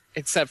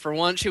 Except for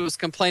once she was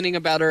complaining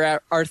about her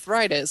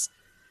arthritis,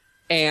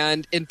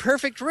 and in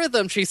perfect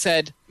rhythm she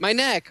said, "My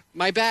neck,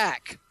 my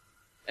back."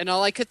 And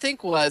all I could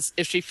think was,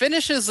 if she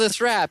finishes this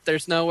rap,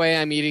 there's no way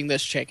I'm eating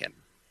this chicken.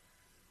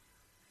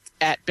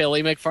 At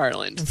Billy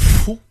McFarland.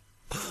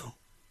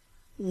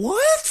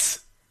 What?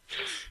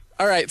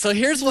 All right, so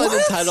here's one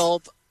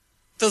entitled,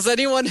 Does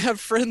Anyone Have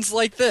Friends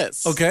Like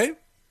This? Okay.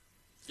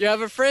 You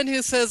have a friend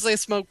who says they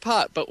smoke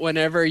pot, but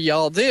whenever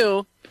y'all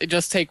do, they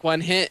just take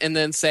one hit and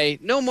then say,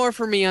 "No more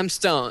for me, I'm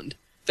stoned."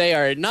 They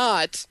are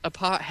not a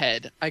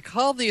pothead. I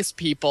call these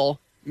people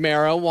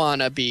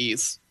marijuana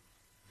bees.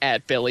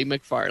 At Billy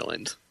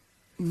McFarland.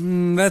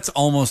 That's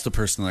almost a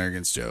personal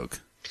arrogance joke.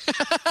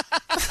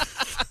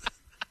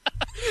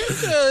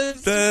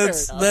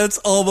 That's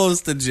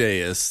almost a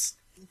J-ist.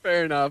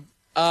 Fair enough.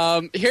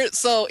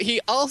 So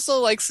he also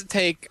likes to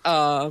take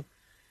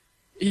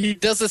he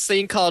does this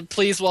thing called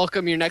 "Please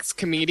Welcome Your Next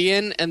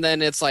Comedian," and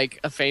then it's like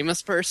a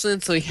famous person.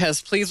 So he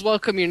has "Please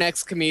Welcome Your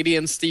Next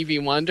Comedian, Stevie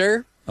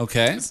Wonder."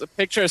 Okay. It's a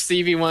picture of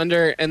Stevie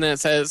Wonder, and then it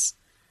says,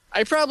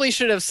 I probably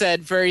should have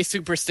said "very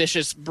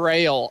superstitious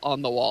Braille"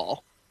 on the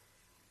wall.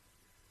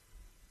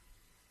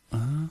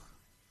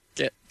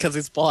 Because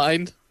he's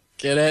blind.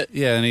 Get it?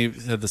 Yeah, and he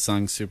had the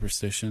song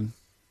Superstition.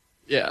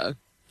 Yeah.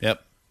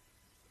 Yep.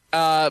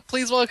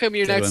 Please welcome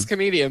your next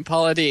comedian,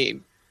 Paula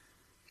Deen.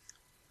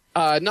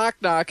 Knock,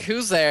 knock.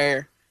 Who's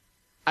there?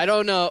 I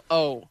don't know.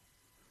 Oh,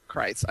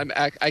 Christ.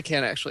 I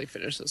can't actually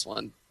finish this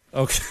one.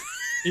 Okay.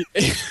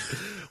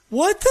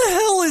 What the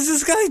hell is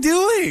this guy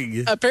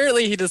doing?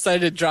 Apparently, he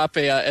decided to drop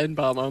a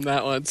N-bomb on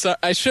that one. So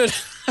I should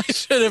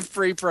have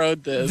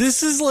pre-pro'd this.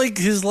 This is like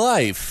his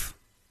life.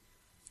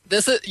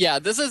 This is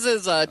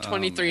his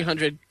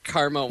 2300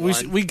 karma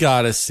one. We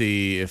gotta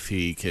see if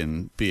he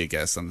can be a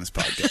guest on this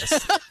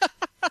podcast.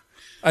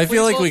 I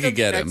feel like we could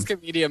get him. Next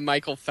comedian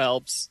Michael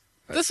Phelps.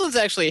 This one's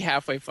actually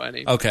halfway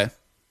funny. Okay.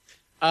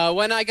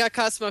 When I got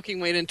caught smoking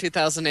weed in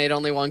 2008,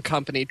 only one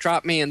company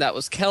dropped me, and that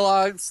was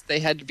Kellogg's. They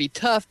had to be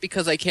tough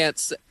because I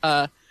can't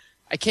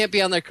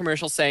be on their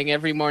commercial saying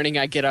every morning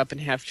I get up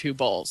and have 2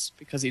 bowls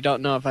because you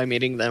don't know if I'm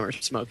eating them or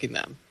smoking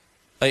them.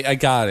 I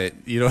got it.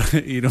 You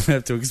don't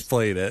have to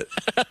explain it.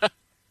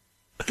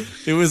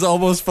 It was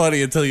almost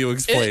funny until you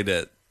explained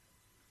it.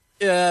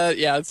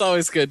 Yeah, it's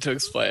always good to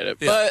explain it.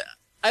 Yeah. But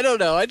I don't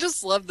know. I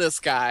just love this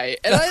guy.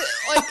 And I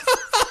like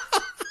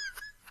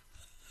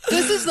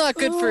this is not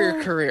good for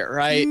your career,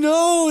 right?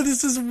 No,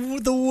 this is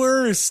the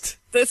worst.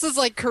 This is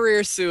like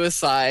career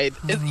suicide.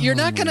 You're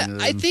not gonna.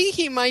 I think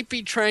he might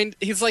be trying.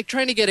 He's like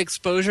trying to get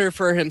exposure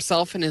for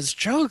himself and his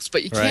jokes,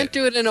 but you can't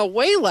do it in a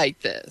way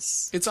like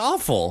this. It's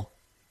awful.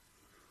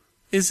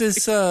 Is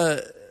this so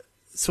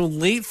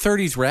late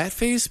 30s rat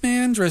face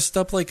man dressed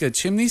up like a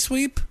chimney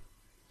sweep?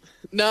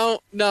 No,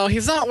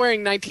 he's not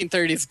wearing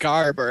 1930s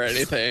garb or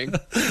anything.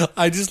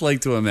 I just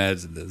like to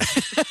imagine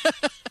this.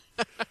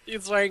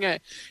 He's wearing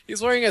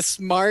a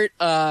smart.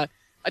 I'd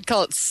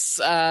call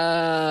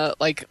it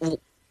like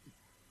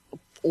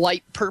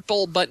light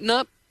purple button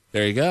up.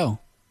 There you go.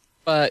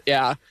 But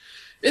yeah,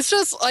 it's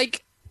just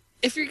like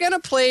if you're gonna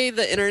play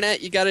the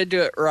internet, you got to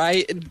do it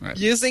right. And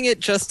using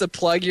it just to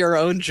plug your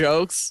own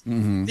jokes,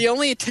 the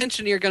only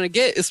attention you're gonna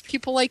get is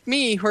people like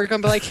me who are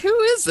gonna be like, "Who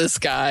is this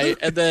guy?"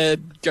 and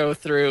then go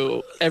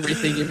through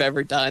everything you've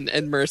ever done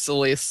and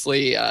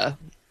mercilessly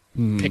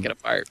pick it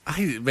apart.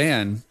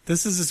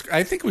 This is.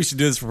 I think we should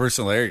do this for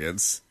personal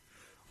arrogance.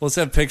 Let's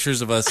have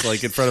pictures of us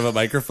like in front of a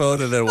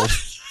microphone, and then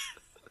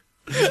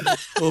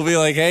we'll be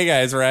like, "Hey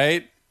guys,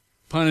 right?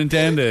 Pun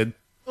intended."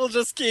 We'll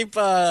just keep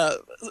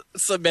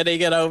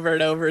submitting it over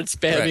and over and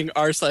spamming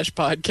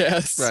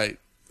r/podcast. Right.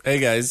 Hey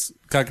guys,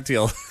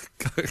 cockatiel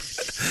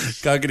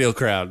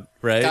crowd,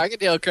 right?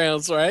 Cockatiel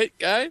crowds, right,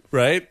 guy?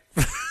 Right.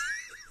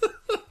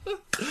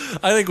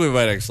 I think we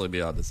might actually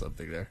be onto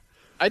something there.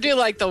 I do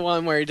like the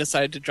one where he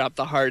decided to drop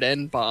the hard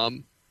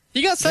N-bomb.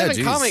 He got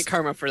 7 comment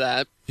karma for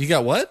that. You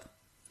got what?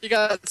 You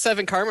got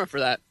 7 karma for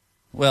that.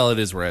 Well, it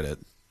is Reddit.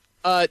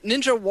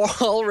 Ninja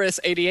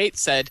Walrus 88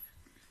 said,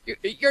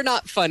 "You're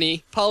not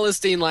funny. Paula's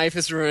Dean life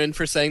is ruined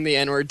for saying the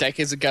N-word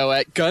decades ago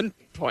at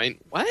gunpoint."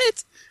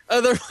 What?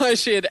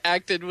 Otherwise, she had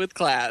acted with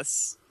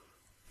class.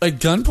 At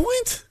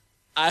gunpoint?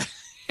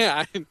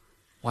 Yeah.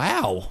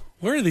 Wow.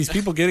 Where are these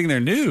people getting their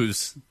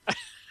news?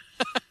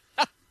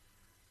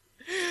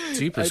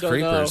 Jeepers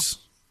creepers.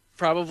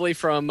 probably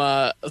from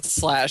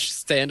Slash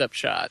stand-up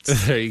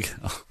shots. There you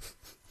go.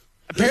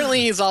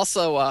 Apparently, he's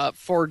also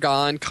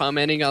foregone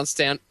commenting on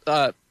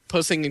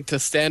posting to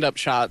stand-up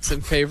shots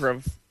in favor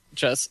of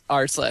just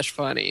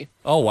r/funny.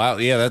 Oh, wow.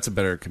 Yeah, that's a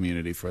better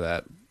community for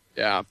that.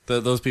 Yeah.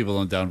 Those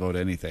people don't downvote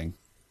anything.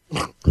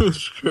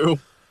 It's true.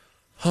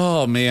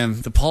 Oh,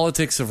 man. The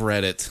politics of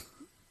Reddit.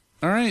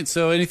 All right.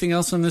 So anything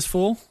else on this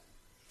fool?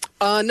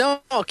 No,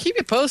 I'll keep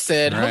you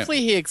posted. Right.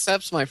 Hopefully he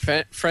accepts my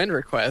friend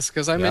request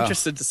because I'm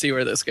interested to see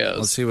where this goes.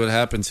 Let's see what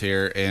happens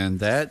here. And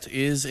that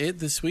is it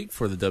this week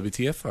for the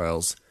WTF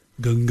Files.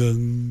 Gung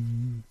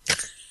gung.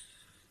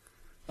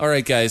 All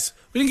right, guys.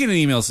 We didn't get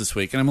any emails this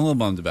week, and I'm a little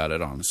bummed about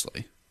it,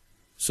 honestly.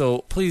 So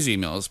please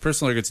email us,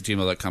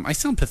 personalairguts@gmail.com. I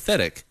sound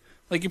pathetic.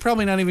 Like, you're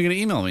probably not even going to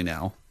email me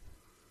now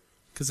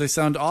because I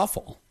sound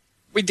awful.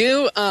 We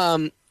do.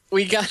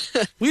 We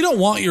don't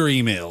want your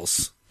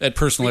emails at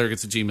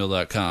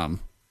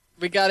personalairguts@gmail.com.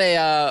 We got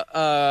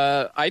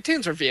a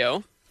iTunes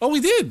review. Oh,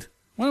 we did.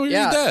 Why don't we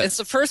read that? It's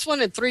the first one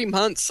in 3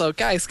 months, so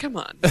guys, come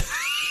on.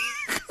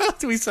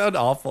 Do we sound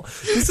awful?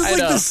 This is like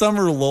the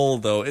summer lull,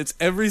 though. It's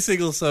every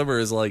single summer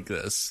is like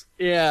this.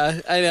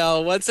 Yeah, I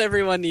know. Once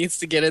everyone needs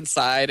to get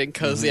inside and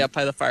cozy up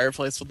by the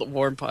fireplace with the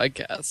warm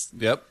podcast.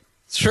 Yep.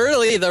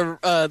 Surely the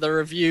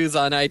reviews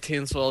on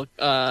iTunes will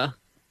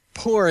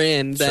pour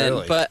in then.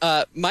 Surely.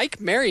 But Mike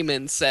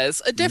Merriman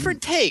says, a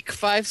different take,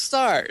 5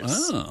 stars.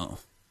 Oh.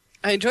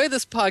 I enjoy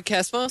this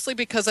podcast mostly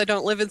because I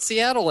don't live in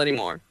Seattle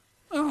anymore.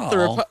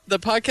 Oh. The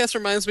podcast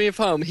reminds me of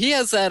home. He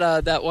has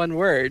that one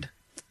word.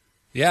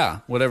 Yeah,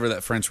 whatever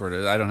that French word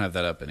is. I don't have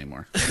that up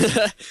anymore.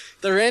 The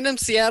random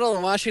Seattle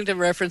and Washington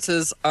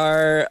references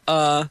are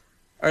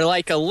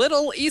like a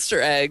little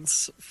Easter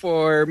eggs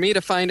for me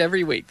to find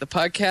every week. The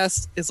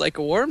podcast is like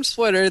a warm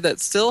sweater that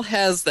still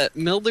has that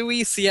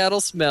mildewy Seattle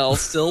smell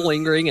still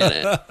lingering in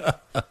it.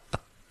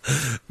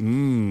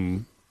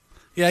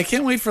 Yeah, I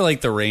can't wait for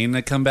like the rain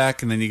to come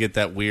back, and then you get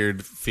that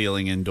weird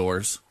feeling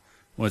indoors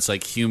when it's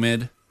like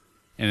humid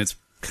and it's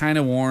kind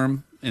of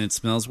warm and it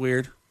smells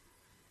weird.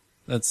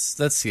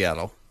 That's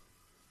Seattle.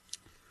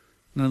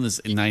 None of this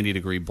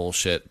 90-degree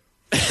bullshit.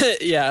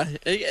 Yeah,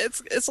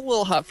 it's a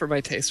little hot for my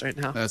taste right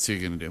now. That's what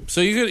you're gonna do.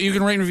 So you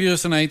can rate and review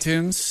us on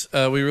iTunes.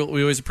 We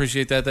always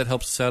appreciate that. That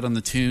helps us out on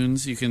the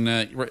tunes. You can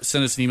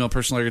send us an email,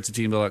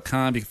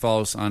 personalarrogance@gmail.com. You can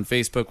follow us on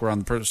Facebook. We're on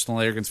the Personal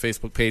Arrogance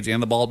Facebook page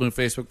and the Bald Move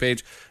Facebook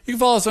page. You can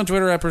follow us on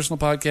Twitter @Personal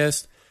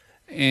Podcast,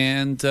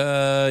 and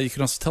you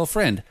can also tell a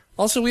friend.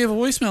 Also, we have a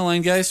voicemail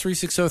line, guys,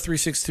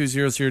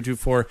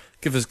 360-362-0024.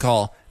 Give us a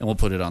call, and we'll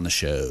put it on the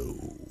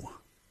show.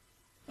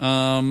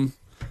 I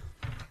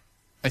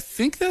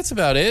think that's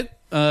about it.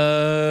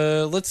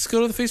 Let's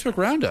go to the Facebook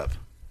Roundup.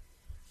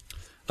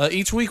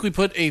 Each week we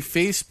put a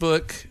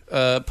Facebook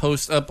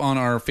post up on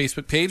our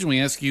Facebook page, and we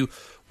ask you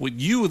what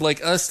you would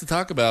like us to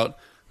talk about,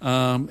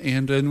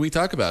 and then we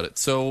talk about it.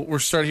 So we're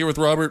starting here with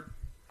Robert.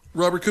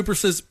 Robert Cooper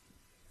says,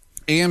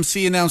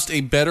 AMC announced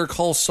a Better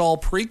Call Saul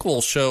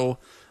prequel show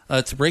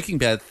to Breaking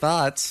Bad.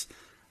 Thoughts?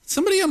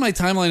 Somebody on my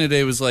timeline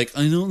today was like,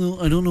 I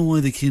don't know why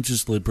they can't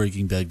just let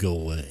Breaking Bad go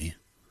away.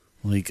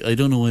 Like, I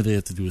don't know why they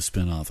have to do a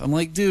spinoff. I'm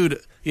like, dude,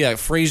 yeah,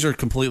 Frasier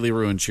completely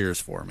ruined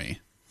Cheers for me.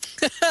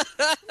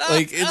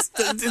 Like, it's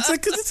a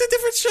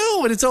different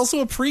show, and it's also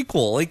a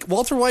prequel. Like,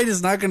 Walter White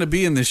is not going to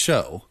be in this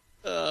show.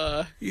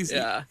 He's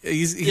a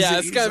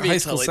high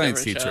school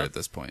science teacher at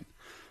this point.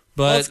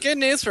 But it's good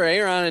news for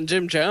Aaron and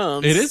Jim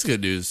Jones. It is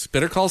good news.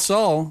 Better Call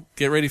Saul.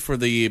 Get ready for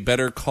the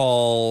Better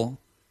Call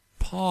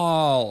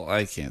Paul.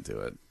 I can't do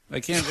it. I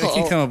can't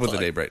come up with a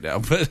name right now,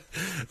 but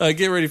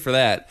get ready for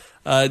that.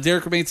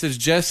 Derek Remain says,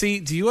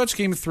 Jesse, do you watch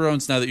Game of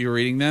Thrones now that you're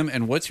reading them?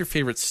 And what's your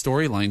favorite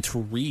storyline to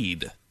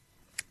read?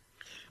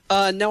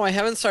 No, I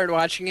haven't started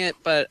watching it,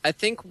 but I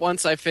think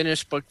once I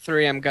finish book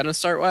 3, I'm going to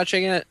start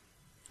watching it.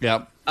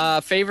 Yep.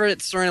 Favorite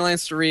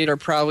storylines to read are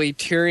probably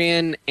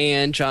Tyrion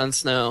and Jon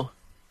Snow.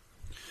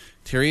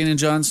 Tyrion and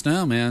Jon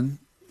Snow, man.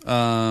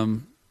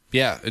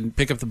 Yeah, and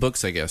pick up the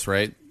books, I guess,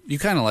 right? You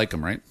kind of like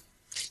them, right?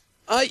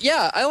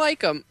 Yeah, I like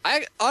them.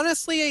 I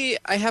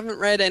haven't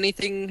read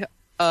anything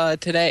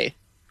today.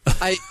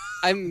 I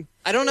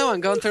don't know. I'm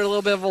going through a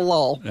little bit of a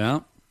lull. Yeah.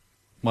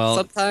 Well,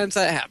 sometimes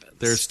that happens.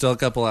 There's still a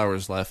couple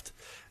hours left.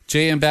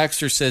 J.M.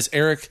 Baxter says,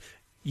 Eric,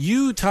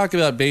 you talk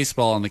about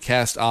baseball on the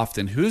cast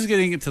often. Who's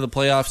getting into the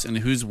playoffs and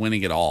who's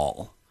winning it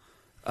all?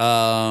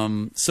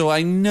 So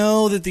I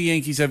know that the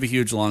Yankees have a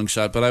huge long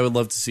shot, but I would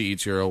love to see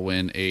Ichiro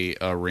win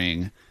a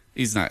ring.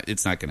 It's not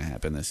going to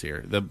happen this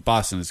year. The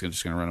Boston is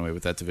just going to run away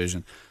with that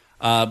division.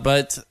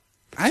 But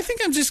I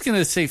think I'm just going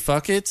to say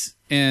fuck it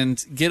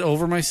and get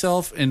over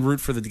myself and root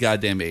for the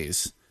goddamn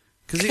A's.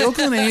 Because the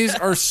Oakland A's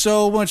are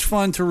so much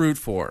fun to root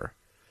for.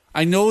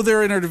 I know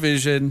they're in our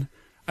division.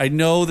 I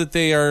know that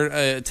they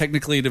are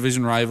technically a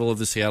division rival of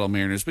the Seattle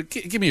Mariners. But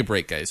give me a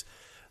break, guys.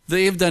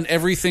 They have done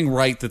everything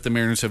right that the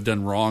Mariners have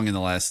done wrong in the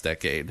last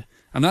decade.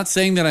 I'm not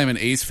saying that I'm an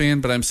A's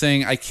fan, but I'm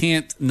saying I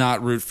can't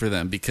not root for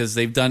them because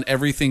they've done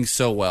everything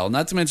so well.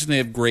 Not to mention they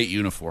have great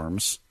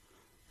uniforms.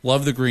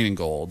 Love the green and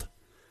gold.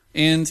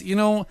 And,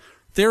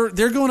 they're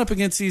going up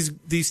against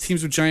these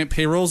teams with giant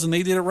payrolls, and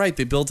they did it right.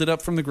 They built it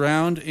up from the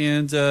ground,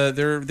 and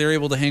they're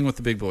able to hang with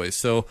the big boys.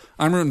 So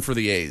I'm rooting for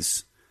the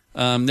A's.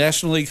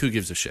 National League, who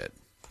gives a shit?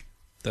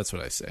 That's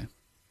what I say.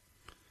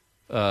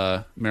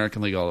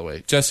 American League all the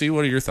way. Jesse,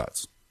 what are your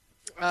thoughts?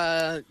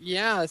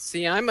 Yeah.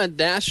 See, I'm a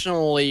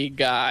National League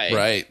guy.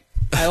 Right.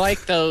 I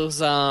like those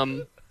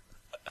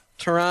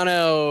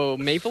Toronto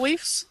Maple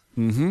Leafs.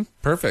 Mm-hmm.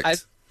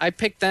 Perfect. I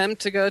picked them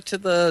to go to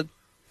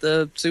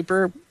the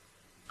Super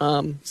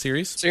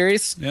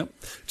series. Yep.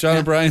 John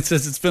O'Brien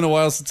says, it's been a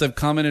while since I've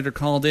commented or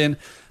called in,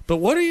 but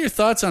what are your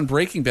thoughts on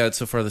Breaking Bad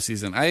so far this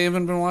season? I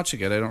haven't been watching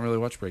it. I don't really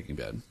watch Breaking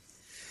Bad.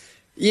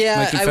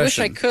 Yeah, I wish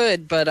I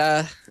could, but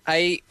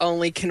I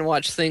only can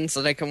watch things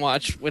that I can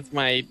watch with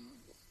my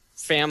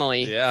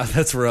family. Yeah,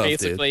 that's rough,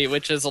 basically, dude.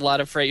 Which is a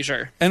lot of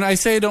Frasier. And I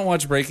say I don't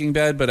watch Breaking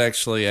Bad, but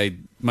actually,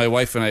 my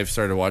wife and I have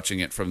started watching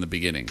it from the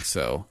beginning,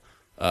 so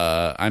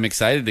I'm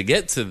excited to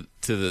get to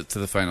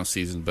the final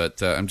season,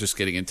 but I'm just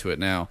getting into it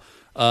now.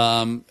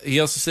 He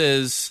also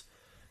says,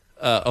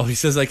 he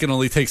says I can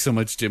only take so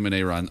much Jim and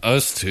Aaron.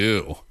 Us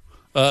too.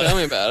 Tell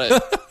me about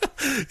it.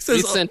 He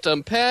says, sent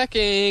them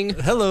packing.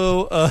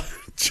 Hello,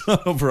 John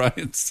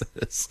O'Brien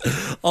says.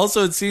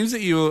 Also, it seems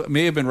that you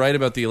may have been right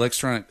about the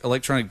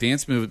electronic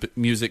dance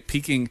music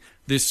peaking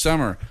this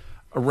summer.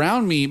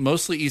 Around me,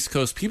 mostly East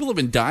Coast, people have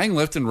been dying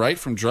left and right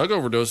from drug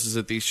overdoses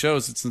at these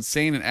shows. It's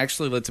insane and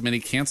actually led to many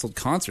canceled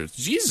concerts.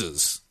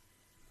 Jesus.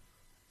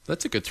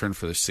 That's a good turn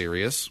for the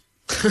serious.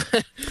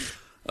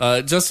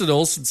 Justin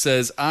Olson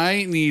says,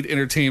 I need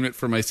entertainment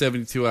for my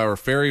 72-hour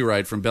ferry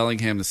ride from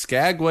Bellingham to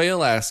Skagway,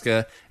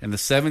 Alaska, and the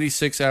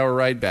 76-hour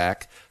ride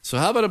back. So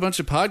how about a bunch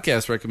of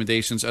podcast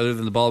recommendations other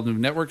than the Bald Move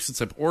Network, since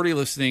I'm already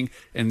listening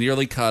and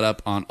nearly caught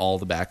up on all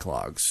the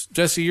backlogs?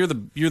 Jesse, you're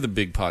the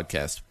big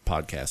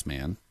podcast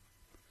man.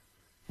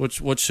 What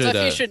should stuff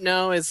you should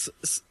know is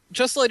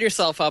just load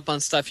yourself up on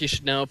Stuff You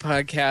Should Know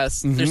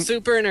podcasts. Mm-hmm. They're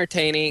super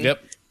entertaining.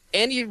 Yep.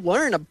 And you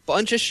learn a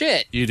bunch of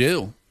shit. You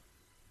do.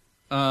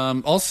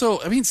 Also,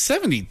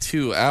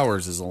 72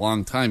 hours is a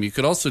long time. You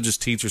could also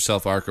just teach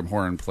yourself Arkham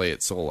Horror and play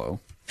it solo.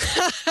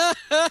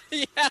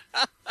 Yeah.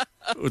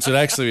 Which would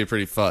actually be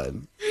pretty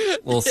fun. A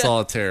little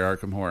solitaire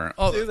Arkham Horror.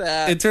 Oh, do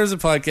that. In terms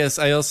of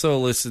podcasts, I also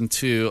listen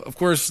to, of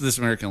course, This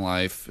American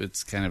Life.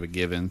 It's kind of a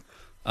given.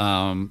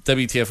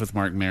 WTF with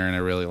Mark Maron I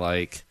really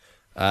like.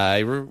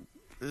 The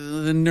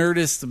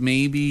Nerdist,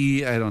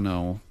 maybe. I don't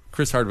know.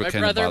 Chris Hardwick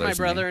kind of bothers me. My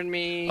Brother and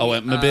Me. Oh,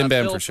 Bim Bam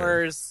Bill for sure.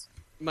 Furr's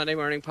Monday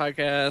Morning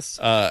Podcast.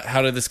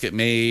 How Did This Get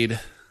Made?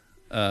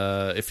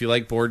 If you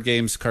like board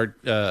games,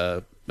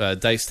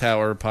 Dice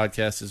Tower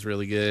podcast is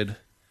really good.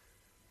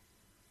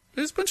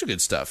 There's a bunch of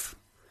good stuff.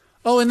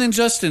 Oh, and then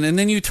Justin, and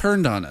then you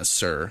turned on us,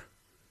 sir.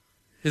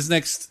 His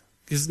next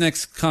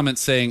comment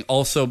saying,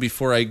 also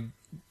before I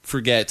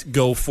forget,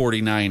 go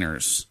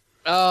 49ers.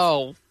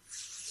 Oh.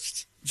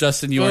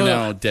 Justin, you are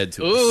now dead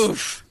to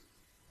us.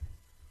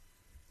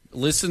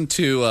 Listen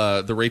to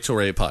the Rachel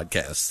Ray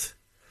podcast.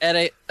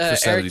 Edit,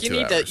 Eric,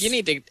 you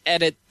need to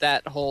edit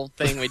that whole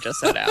thing we just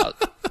said out.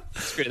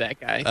 Screw that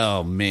guy.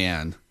 Oh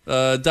man.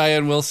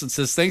 Diane Wilson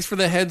says, thanks for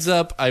the heads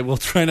up. I will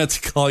try not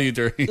to call you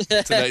during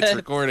tonight's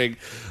recording.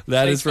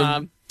 That is from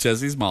Mom.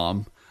 Jesse's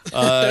mom.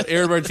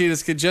 Aaron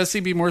Martinez, could Jesse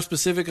be more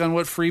specific on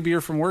what free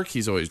beer from work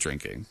he's always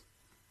drinking?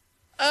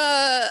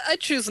 I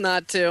choose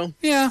not to.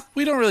 Yeah,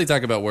 we don't really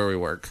talk about where we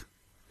work.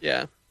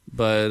 Yeah.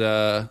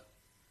 But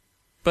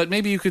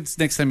maybe you could,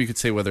 next time you could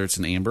say whether it's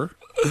an amber.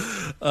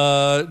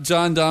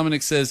 John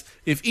Dominic says,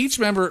 if each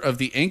member of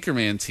the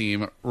Anchorman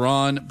team,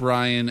 Ron,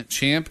 Brian,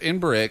 Champ, and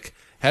Brick,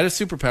 had a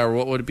superpower,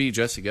 what would it be?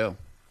 Jesse, go.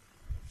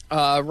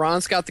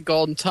 Ron's got the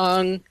golden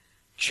tongue.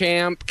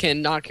 Champ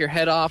can knock your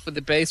head off with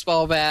a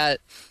baseball bat.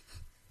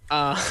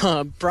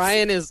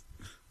 Brian is,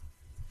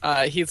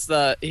 he's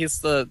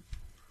the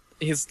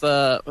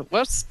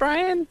what's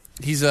Brian?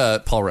 He's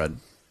Paul Rudd.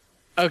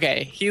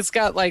 Okay, he's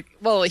got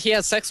he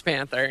has Sex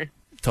Panther.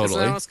 Totally.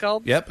 Isn't that what it's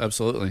called? Yep,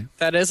 absolutely.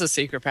 That is a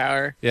secret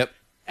power. Yep.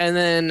 And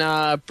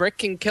then Brick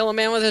can kill a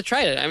man with a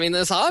trident. I mean,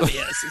 that's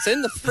obvious. It's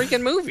in the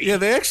freaking movie. Yeah,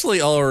 they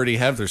actually already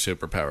have their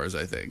superpowers,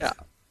 I think. Yeah.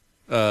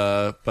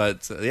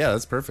 Yeah,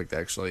 that's perfect,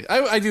 actually.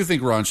 I do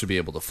think Ron should be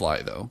able to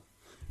fly, though.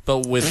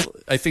 But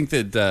I think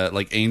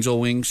that, angel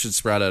wings should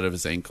sprout out of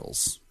his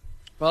ankles.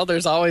 Well,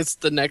 there's always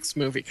the next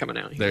movie coming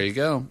out here. There you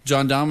go.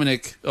 John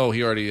Dominic,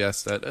 he already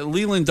asked that.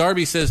 Leland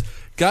Darby says,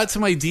 got to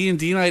my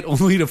D&D night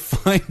only to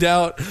find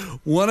out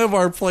one of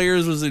our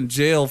players was in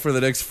jail for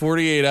the next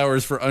 48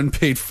 hours for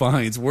unpaid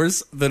fines.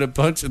 Worse than a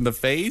punch in the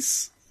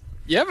face?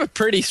 You have a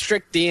pretty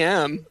strict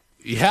DM.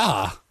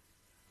 Yeah.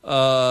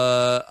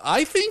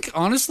 I think,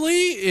 honestly,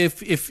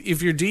 if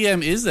your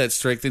DM is that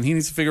strict, then he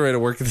needs to figure out how to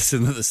work this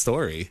into the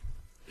story.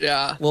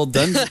 Yeah.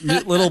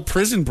 Little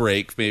prison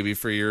break, maybe,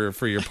 for your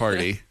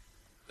party.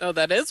 Oh,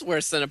 that is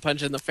worse than a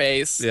punch in the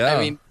face. Yeah. I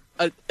mean,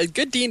 a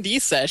good D&D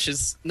sesh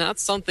is not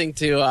something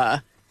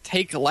to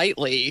take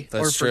lightly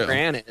or for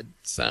granted.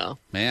 So,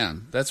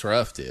 man, that's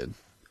rough, dude.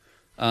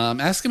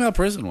 Ask him how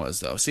prison was,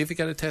 though. See if he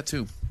got a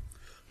tattoo.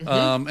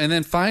 Mm-hmm. And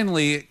then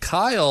finally,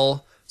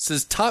 Kyle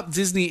says top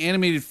Disney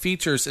animated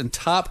features and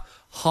top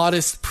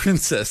hottest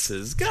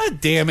princesses. God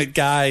damn it,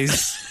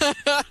 guys.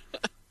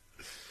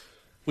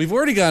 We've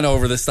already gone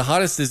over this. The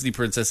hottest Disney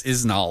princess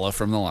is Nala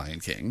from The Lion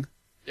King.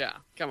 Yeah,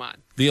 come on.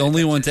 The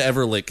only one to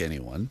ever lick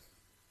anyone.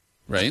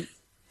 Right?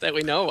 That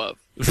we know of.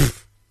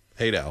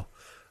 Hey now.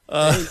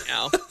 Hey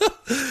now.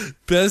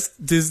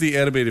 Best Disney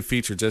animated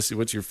feature. Jesse,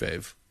 what's your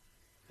fave?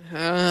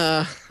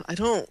 I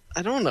don't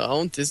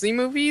know. Disney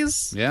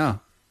movies? Yeah.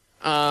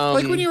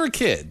 Like when you were a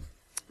kid.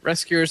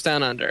 Rescuers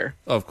Down Under.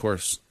 Oh, of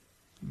course.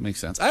 Makes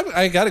sense.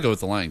 I got to go with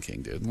The Lion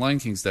King, dude. The Lion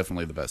King's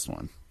definitely the best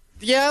one.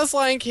 Yeah, it's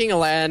Lion King,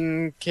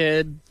 Aladdin,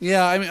 kid.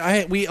 Yeah, I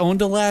mean, we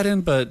owned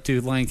Aladdin, but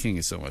dude, Lion King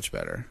is so much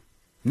better.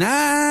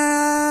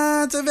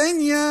 Natavenia.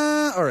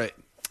 All right.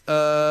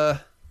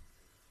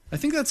 I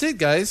think that's it,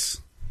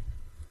 guys.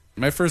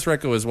 My first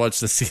reco was watch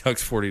the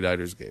Seahawks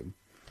 49ers game.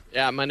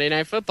 Yeah, Monday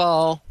Night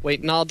Football.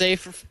 Waiting all day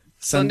for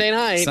Sunday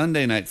night.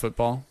 Sunday night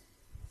football.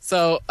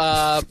 So,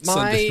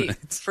 my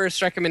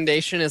first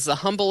recommendation is the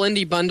Humble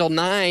Indie Bundle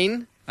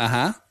 9.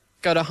 Uh-huh.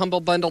 Go to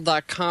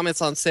humblebundle.com.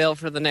 It's on sale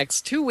for the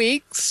next 2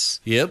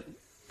 weeks. Yep.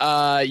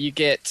 You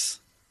get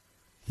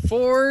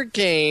 4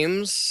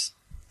 games.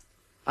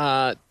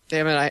 Damn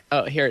it.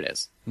 Here it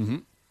is. Mm-hmm.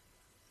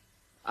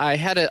 I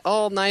had it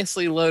all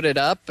nicely loaded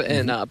up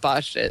and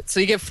botched it. So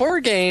you get 4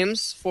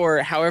 games for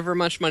however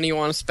much money you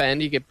want to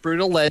spend. You get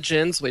Brutal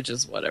Legends, which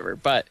is whatever,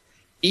 but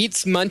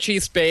Eats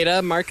Munchies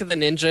Beta, Mark of the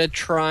Ninja,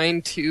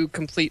 Trying to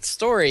Complete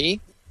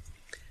Story.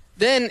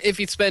 Then if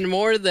you spend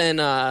more than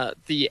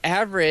the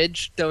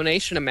average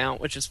donation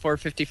amount, which is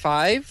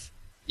 $4.55,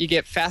 you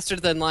get Faster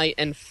Than Light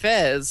and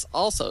Fez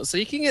also. So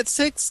you can get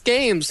 6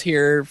 games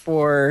here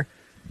for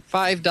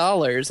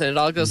 $5, and it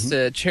all goes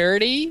to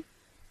charity.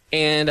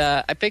 And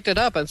I picked it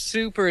up. I'm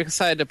super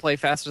excited to play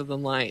Faster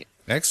Than Light.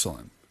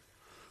 Excellent.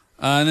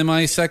 And then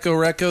my Secco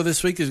Reco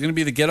this week is going to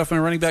be the Get Off My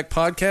Running Back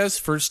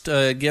podcast. First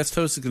guest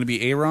host is going to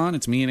be Aaron.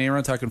 It's me and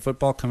Aaron talking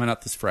football coming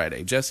out this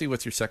Friday. Jesse,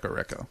 what's your Secco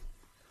Reco?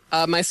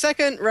 My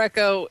second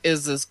reco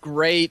is this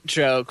great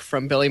joke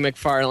from Billy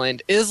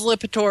McFarland. Is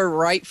Lipitor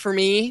right for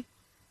me?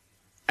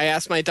 I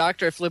asked my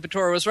doctor if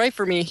Lipitor was right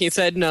for me. He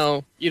said,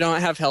 no, you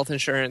don't have health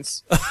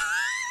insurance.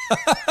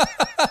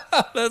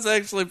 That's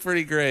actually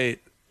pretty great.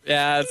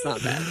 Yeah, it's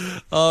not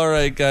bad. All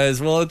right, guys.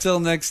 Well,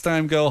 until next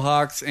time, go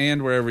Hawks,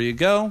 and wherever you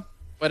go,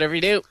 whatever you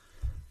do,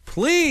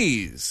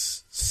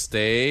 please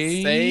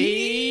stay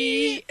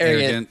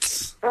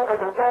arrogant.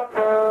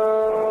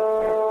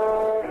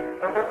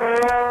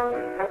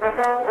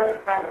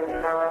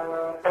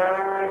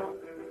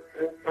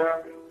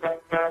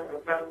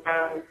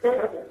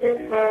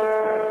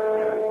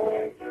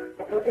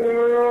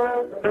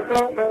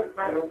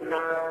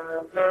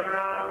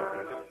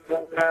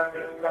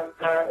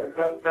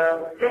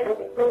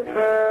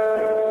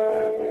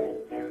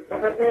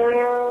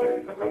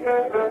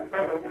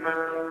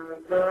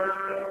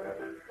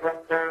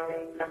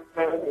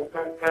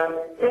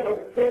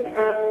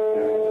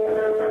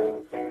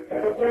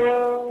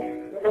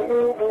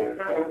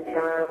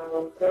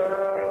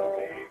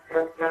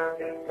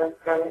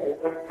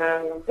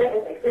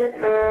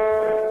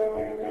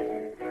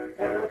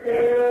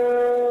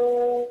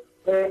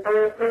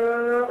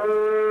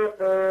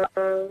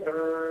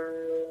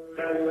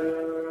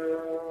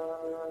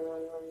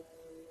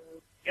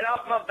 Get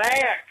off my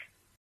back!